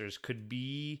Ghostbusters, could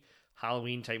be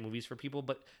Halloween type movies for people,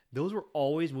 but those were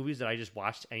always movies that I just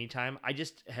watched anytime.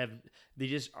 They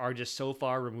just are just so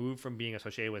far removed from being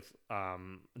associated with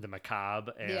the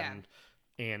macabre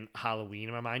and Halloween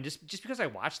in my mind, just because I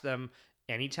watch them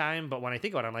anytime. But when I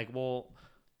think about it, I'm like, well,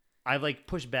 I've like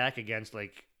pushed back against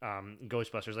like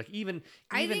Ghostbusters. Like even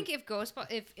I think if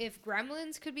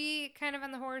Gremlins could be kind of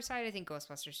on the horror side, I think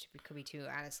Ghostbusters could be too,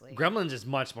 honestly. Gremlins is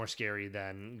much more scary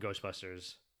than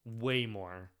Ghostbusters, way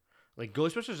more. Like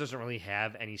Ghostbusters doesn't really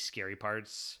have any scary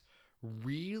parts,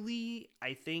 really.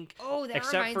 I think. Oh, that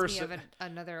except reminds for me of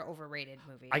another overrated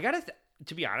movie. I gotta,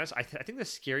 to be honest, I think the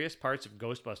scariest parts of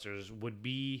Ghostbusters would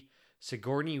be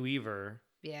Sigourney Weaver.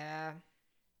 Yeah.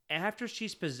 After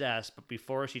she's possessed, but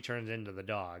before she turns into the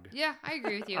dog. Yeah, I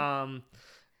agree with you.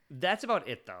 That's about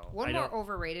it though. One more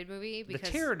overrated movie because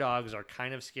the Terror Dogs are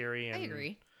kind of scary. And I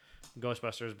agree.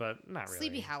 Ghostbusters, but not really.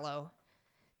 Sleepy Hollow.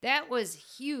 That was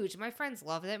huge. My friends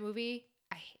loved that movie.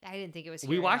 I didn't think it was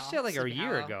scary. We watched at all. it like Sleepy a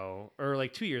year Hollow. ago, or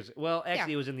like 2 years. Well,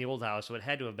 actually, Yeah. It was in the old house, so it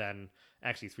had to have been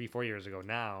actually 3-4 years ago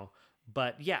now.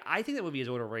 But yeah, I think that movie is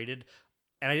overrated,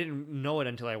 and I didn't know it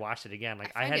until I watched it again.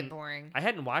 Like I find hadn't, it boring. I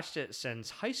hadn't watched it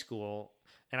since high school,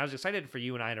 and I was excited for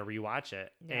you and I to rewatch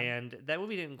it, Yeah. and that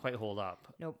movie didn't quite hold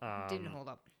up. Nope, didn't hold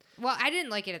up. Well, I didn't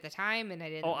like it at the time, and I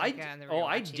didn't like it on the rewatch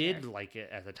I either. did like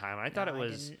it at the time. I thought No, it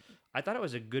was. didn't. I thought it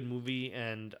was a good movie,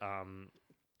 and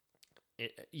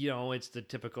it's the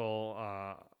typical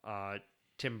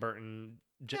Tim Burton,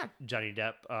 Johnny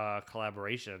Depp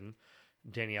collaboration.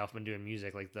 Danny Elfman doing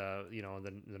music, like the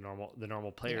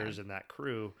normal players in that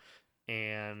crew,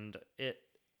 and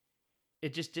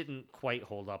it just didn't quite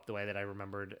hold up the way that I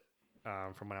remembered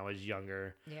from when I was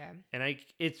younger. Yeah. And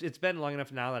it's been long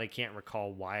enough now that I can't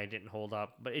recall why it didn't hold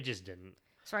up, but it just didn't.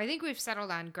 So I think we've settled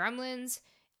on Gremlins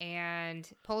and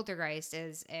Poltergeist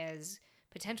as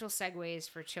potential segues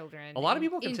for children. A lot of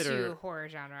people consider into horror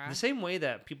genre. the same way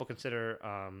that people consider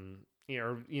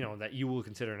that you will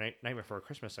consider Nightmare Before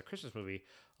Christmas a Christmas movie.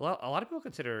 A lot of people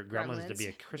consider Gremlins to be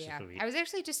a Christmas movie. I was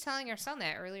actually just telling our son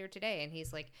that earlier today, and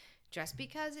he's like, just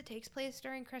because it takes place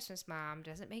during Christmas, Mom,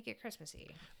 doesn't make it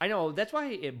Christmassy. I know, that's why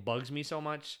it bugs me so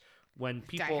much when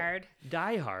people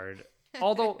Die Hard.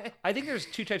 Although I think there's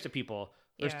two types of people.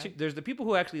 There's the people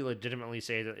who actually legitimately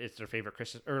say that it's their favorite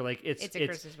Christmas, or like it's a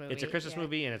Christmas movie. It's a Christmas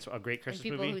movie, and it's a great Christmas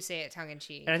movie. And people who say it tongue in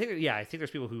cheek. And I think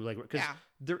there's people who like, because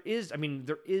there is,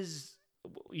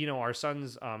 our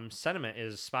son's sentiment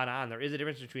is spot on. There is a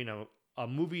difference between a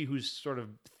movie whose sort of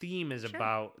theme is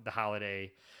about the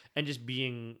holiday and just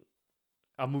being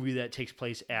a movie that takes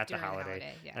place at the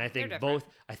holiday. Yeah, and I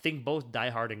think both Die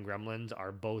Hard and Gremlins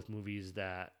are both movies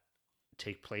that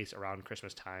take place around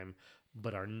Christmas time,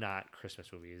 but are not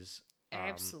Christmas movies.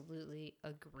 Absolutely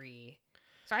agree.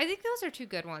 So I think those are two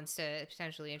good ones to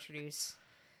potentially introduce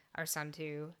our son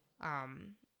to.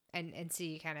 and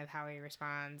see kind of how he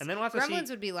responds. And then we'll have to Gremlins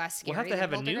see, would be less scary. we'll have to than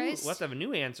have a new Poltergeist.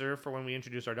 answer for when we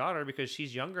introduce our daughter, because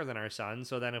she's younger than our son.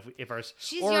 So then if our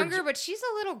She's or younger, j- but she's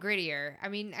a little grittier. I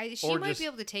mean, she or might just- be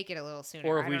able to take it a little sooner.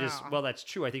 or if I we don't just know. well, that's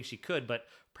true. I think she could, but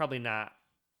probably not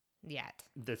yet.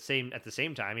 at the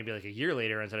same time. Maybe like a year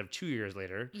later instead of 2 years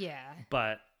later. Yeah.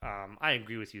 But I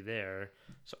agree with you there.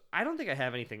 So I don't think I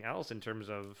have anything else in terms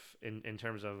of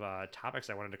topics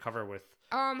I wanted to cover with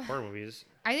horror movies.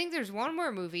 I think there's one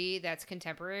more movie that's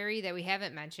contemporary that we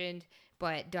haven't mentioned,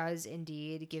 but does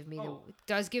indeed give me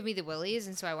the willies,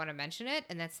 and so I want to mention it,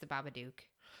 and that's the Babadook.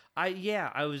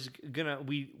 I was gonna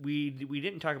we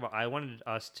didn't talk about. I wanted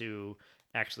us to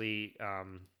actually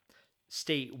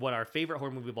state what our favorite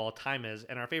horror movie of all time is,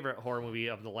 and our favorite horror movie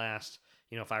of the last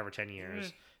 5 or 10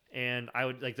 years. And I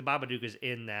would like the Babadook is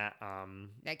in that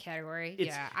That category. it's-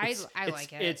 Yeah, it's- I it's-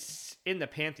 like it. It's in the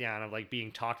pantheon of like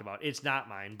being talked about. It's not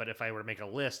mine, but if I were to make a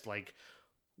list, like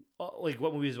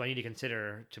what movies do I need to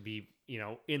consider to be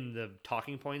in the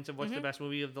talking points of what's the best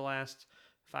movie of the last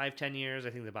 5-10 years,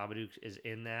 I think the Babadook is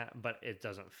in that, but it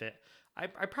doesn't fit. I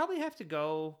probably have to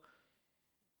go.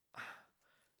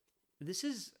 This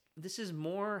is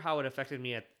more how it affected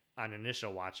me on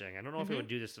initial watching. I don't know if it would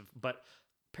do this, but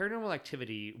Paranormal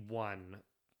Activity 1,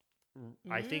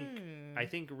 I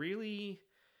think really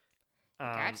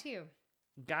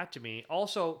got to me.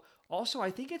 Also,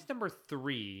 I think it's number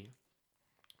 3,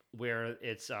 where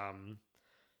it's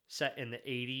set in the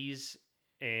 80s,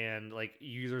 and like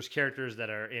there's characters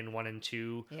that are in 1 and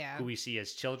 2 Yeah. who we see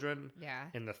as children. Yeah.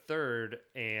 In the 3rd,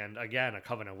 and again a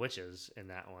Coven of Witches in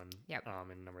that one. Yep.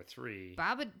 In number 3.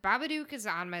 Babadook is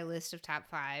on my list of top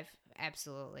 5.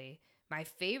 Absolutely. My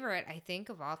favorite, I think,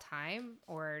 of all time,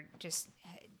 or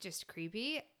just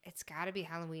creepy, it's got to be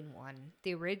Halloween 1,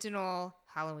 the original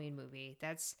Halloween movie.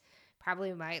 That's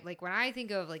probably my, like, when I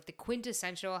think of like the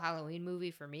quintessential Halloween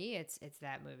movie for me, it's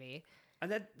that movie. And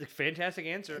that's a fantastic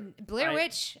answer. And Blair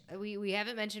Witch, we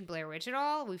haven't mentioned Blair Witch at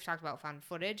all. We've talked about found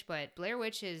footage, but Blair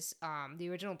Witch is the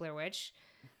original Blair Witch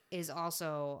is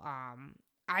also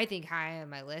I think high on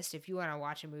my list if you want to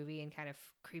watch a movie and kind of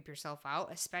creep yourself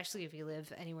out, especially if you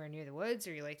live anywhere near the woods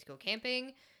or you like to go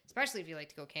camping. Especially if you like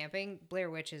to go camping, Blair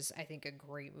Witch is, I think, a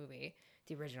great movie,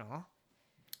 the original.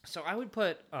 So I would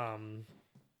put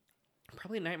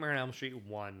probably Nightmare on Elm Street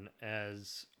 1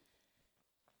 as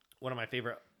one of my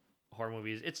favorite horror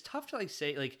movies. It's tough to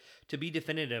say to be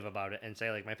definitive about it and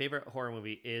say like my favorite horror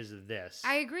movie is this.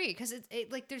 I agree, because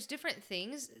it like there's different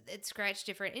things that scratch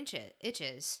different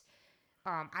itches.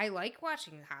 I like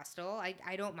watching Hostel.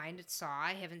 I don't mind it. Saw.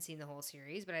 I haven't seen the whole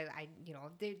series, but I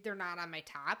they're not on my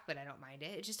top, but I don't mind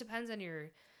it. It just depends on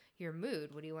your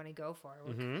mood. What do you want to go for?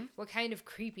 What kind of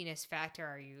creepiness factor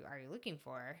are you looking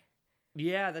for?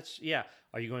 Yeah,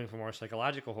 Are you going for more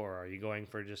psychological horror? Are you going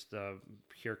for just the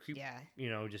pure creep?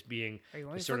 Yeah. Just being Are you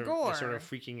going sort for of gore? sort of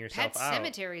freaking yourself Pet out.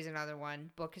 Sematary is another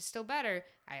one. Book is still better.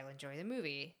 I'll enjoy the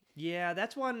movie. Yeah,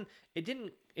 that's one. It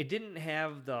didn't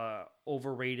have the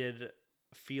overrated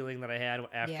feeling that I had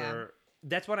after. Yeah.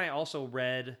 That's when I also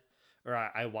read, or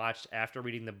I watched after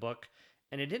reading the book,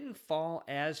 and it didn't fall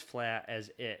as flat as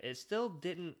it. It still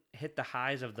didn't hit the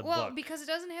highs of the book. Well, because it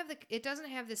doesn't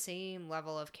have the same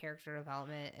level of character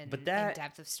development and But that- and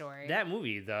depth of story. That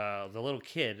movie, the little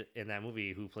kid in that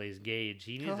movie who plays Gage,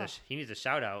 he needs a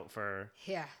shout out for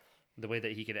yeah. the way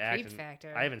that he could act. Creep And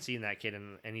factor. I haven't seen that kid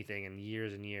in anything in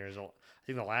years and years. I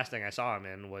think the last thing I saw him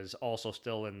in was also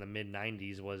still in the mid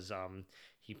 '90s. Was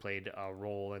he played a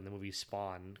role in the movie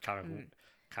Spawn,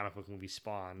 comic book movie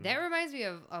Spawn. That reminds me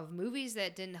of movies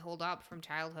that didn't hold up from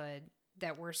childhood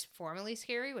that were formerly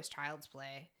scary. Was Child's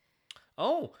Play.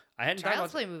 Oh, I hadn't thought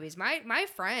Child's about Play movies. My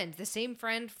friend, the same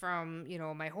friend from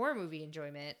my horror movie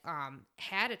enjoyment,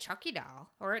 had a Chucky doll.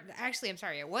 Or actually, I'm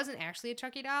sorry, it wasn't actually a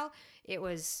Chucky doll. It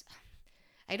was,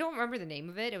 I don't remember the name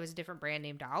of it. It was a different brand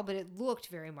name doll, but it looked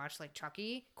very much like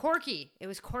Chucky. Corky. It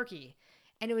was Corky,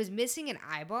 and it was missing an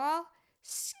eyeball.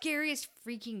 Scariest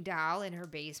freaking doll in her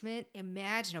basement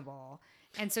imaginable.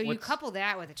 And so you couple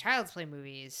that with the Child's Play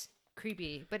movies,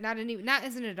 creepy, but not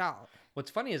as an adult.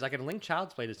 What's funny is I can link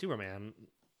Child's Play to Superman,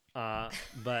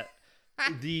 but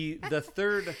the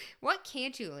third What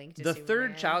can't you link to the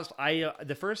Superman? third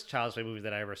the first Child's Play movie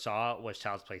that I ever saw was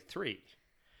Child's Play 3.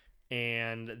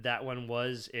 And that one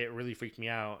it really freaked me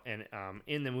out. And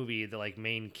in the movie, the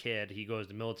main kid, he goes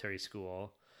to military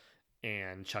school,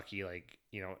 and Chucky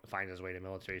finds his way to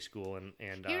military school. And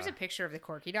Here's a picture of the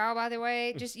Corky doll, by the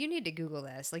way. Just you need to Google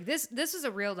this. This is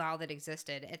a real doll that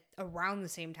existed at around the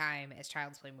same time as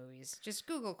Child's Play movies. Just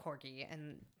Google Corky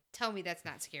and tell me that's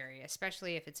not scary,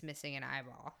 especially if it's missing an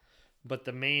eyeball. But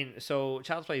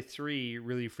Child's Play 3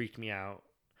 really freaked me out.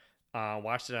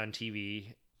 watched it on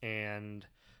TV,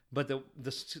 but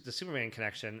the Superman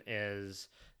connection is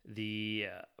the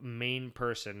main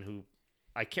person who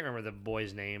I can't remember the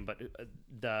boy's name, but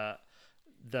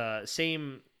the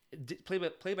same played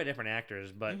by different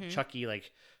actors, but Chucky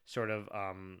like sort of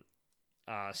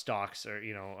stalks or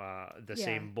the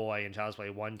same boy in Child's Play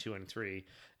 1, 2, and 3,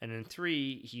 and in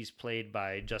 3 he's played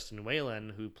by Justin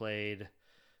Whalen, who played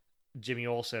Jimmy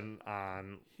Olsen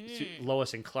on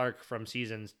Lois and Clark from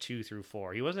seasons 2 through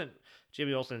 4. He wasn't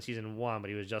Jimmy Olsen in season 1, but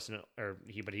he was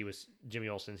he was Jimmy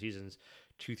Olsen in seasons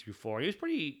 2 through 4. He was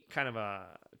pretty kind of a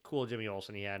cool Jimmy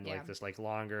Olsen. He had like this like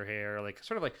longer hair, like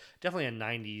sort of like definitely a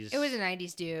 90s. It was a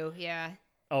 90s do, yeah.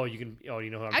 Oh, you know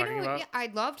who I'm talking about? Yeah, I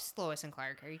loved Lois and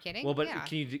Clark. Are you kidding? Well, but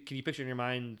can you picture in your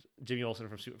mind Jimmy Olsen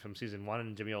from season 1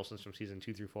 and Jimmy Olsen from season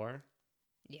 2 through 4?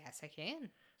 Yes, I can.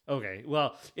 Okay,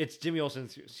 well, it's Jimmy Olsen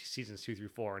seasons 2 through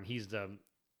 4, and he's the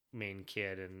main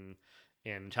kid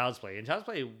in Child's Play. In Child's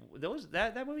Play,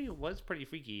 that movie was pretty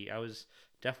freaky. I was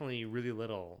definitely really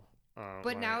little.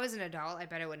 But now as an adult, I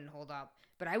bet it wouldn't hold up.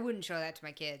 But I wouldn't show that to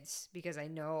my kids because I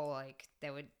know like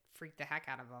that would freak the heck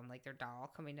out of them, like their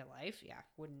doll coming to life. Yeah,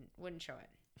 wouldn't show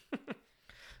it.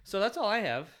 So that's all I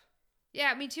have.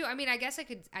 Yeah, me too. I mean, I guess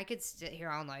I could sit here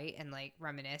all night and like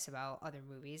reminisce about other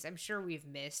movies. I'm sure we've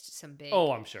missed some big.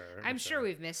 Oh, I'm sure. I'm sure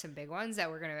we've missed some big ones that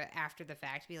we're gonna after the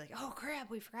fact be like, oh crap,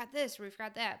 we forgot this, we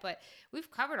forgot that. But we've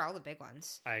covered all the big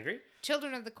ones. I agree.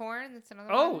 Children of the Corn. That's another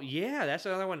one. Oh yeah, that's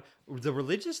another one. The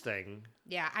religious thing.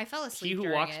 Yeah, I fell asleep. He who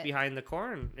during walks it. behind the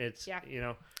corn. It's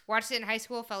watched it in high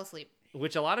school, fell asleep.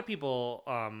 Which a lot of people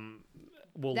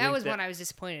will. That was one I was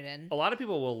disappointed in. A lot of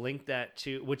people will link that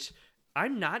to which.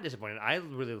 I'm not disappointed. I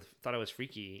really thought it was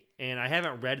freaky, and I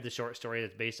haven't read the short story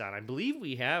that's based on. I believe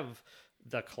we have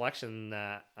the collection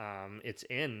that it's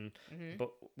in, but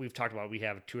we've talked about we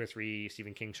have 2 or 3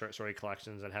 Stephen King short story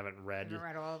collections that haven't read. I haven't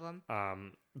read all of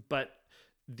them. But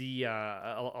the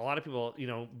a lot of people,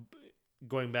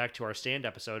 going back to our Stand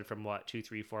episode from 2,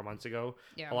 3, 4 months ago,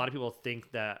 a lot of people think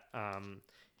that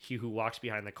he who walks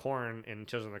behind the corn in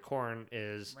Children of the Corn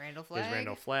is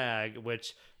Randall Flagg,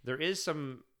 which there is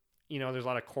some. There's a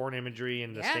lot of corn imagery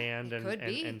in the Stand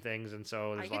and things, and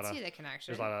so there's a lot of see the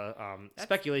connection. There's a lot of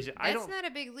speculation. That's not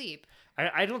a big leap.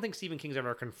 I don't think Stephen King's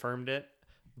ever confirmed it,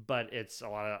 but it's a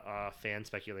lot of fan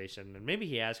speculation, and maybe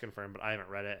he has confirmed, but I haven't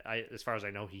read it. As far as I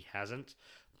know, he hasn't,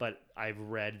 but I've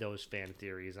read those fan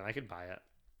theories, and I could buy it.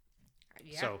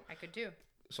 Yeah, I could too.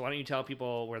 So why don't you tell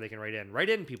people where they can write in? Write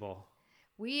in, people.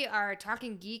 We are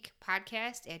Talking Geek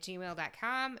Podcast at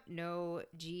gmail.com. No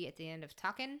G at the end of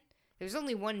talking. There's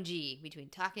only one G between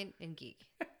talking and geek.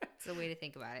 That's the way to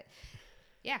think about it.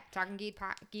 Yeah, Talking Geek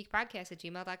Podcast at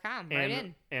gmail.com. Right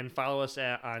in. And follow us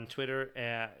on Twitter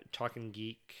at Talking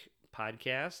Geek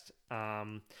Podcast.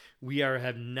 We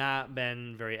have not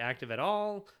been very active at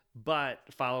all, but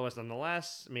follow us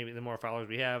nonetheless. Maybe the more followers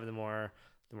we have, the more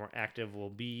active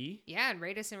we'll be. Yeah, and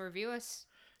rate us and review us.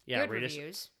 Yeah, rate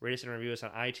us and review us on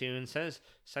iTunes.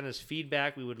 Send us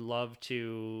feedback. We would love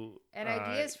to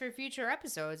ideas for future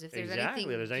episodes. If there's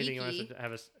anything, anything you want us to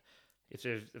have us, if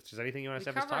there's anything you want us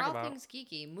to have us talk about, all things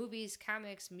geeky, movies,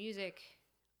 comics, music,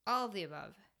 all of the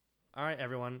above. All right,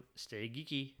 everyone, stay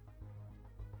geeky.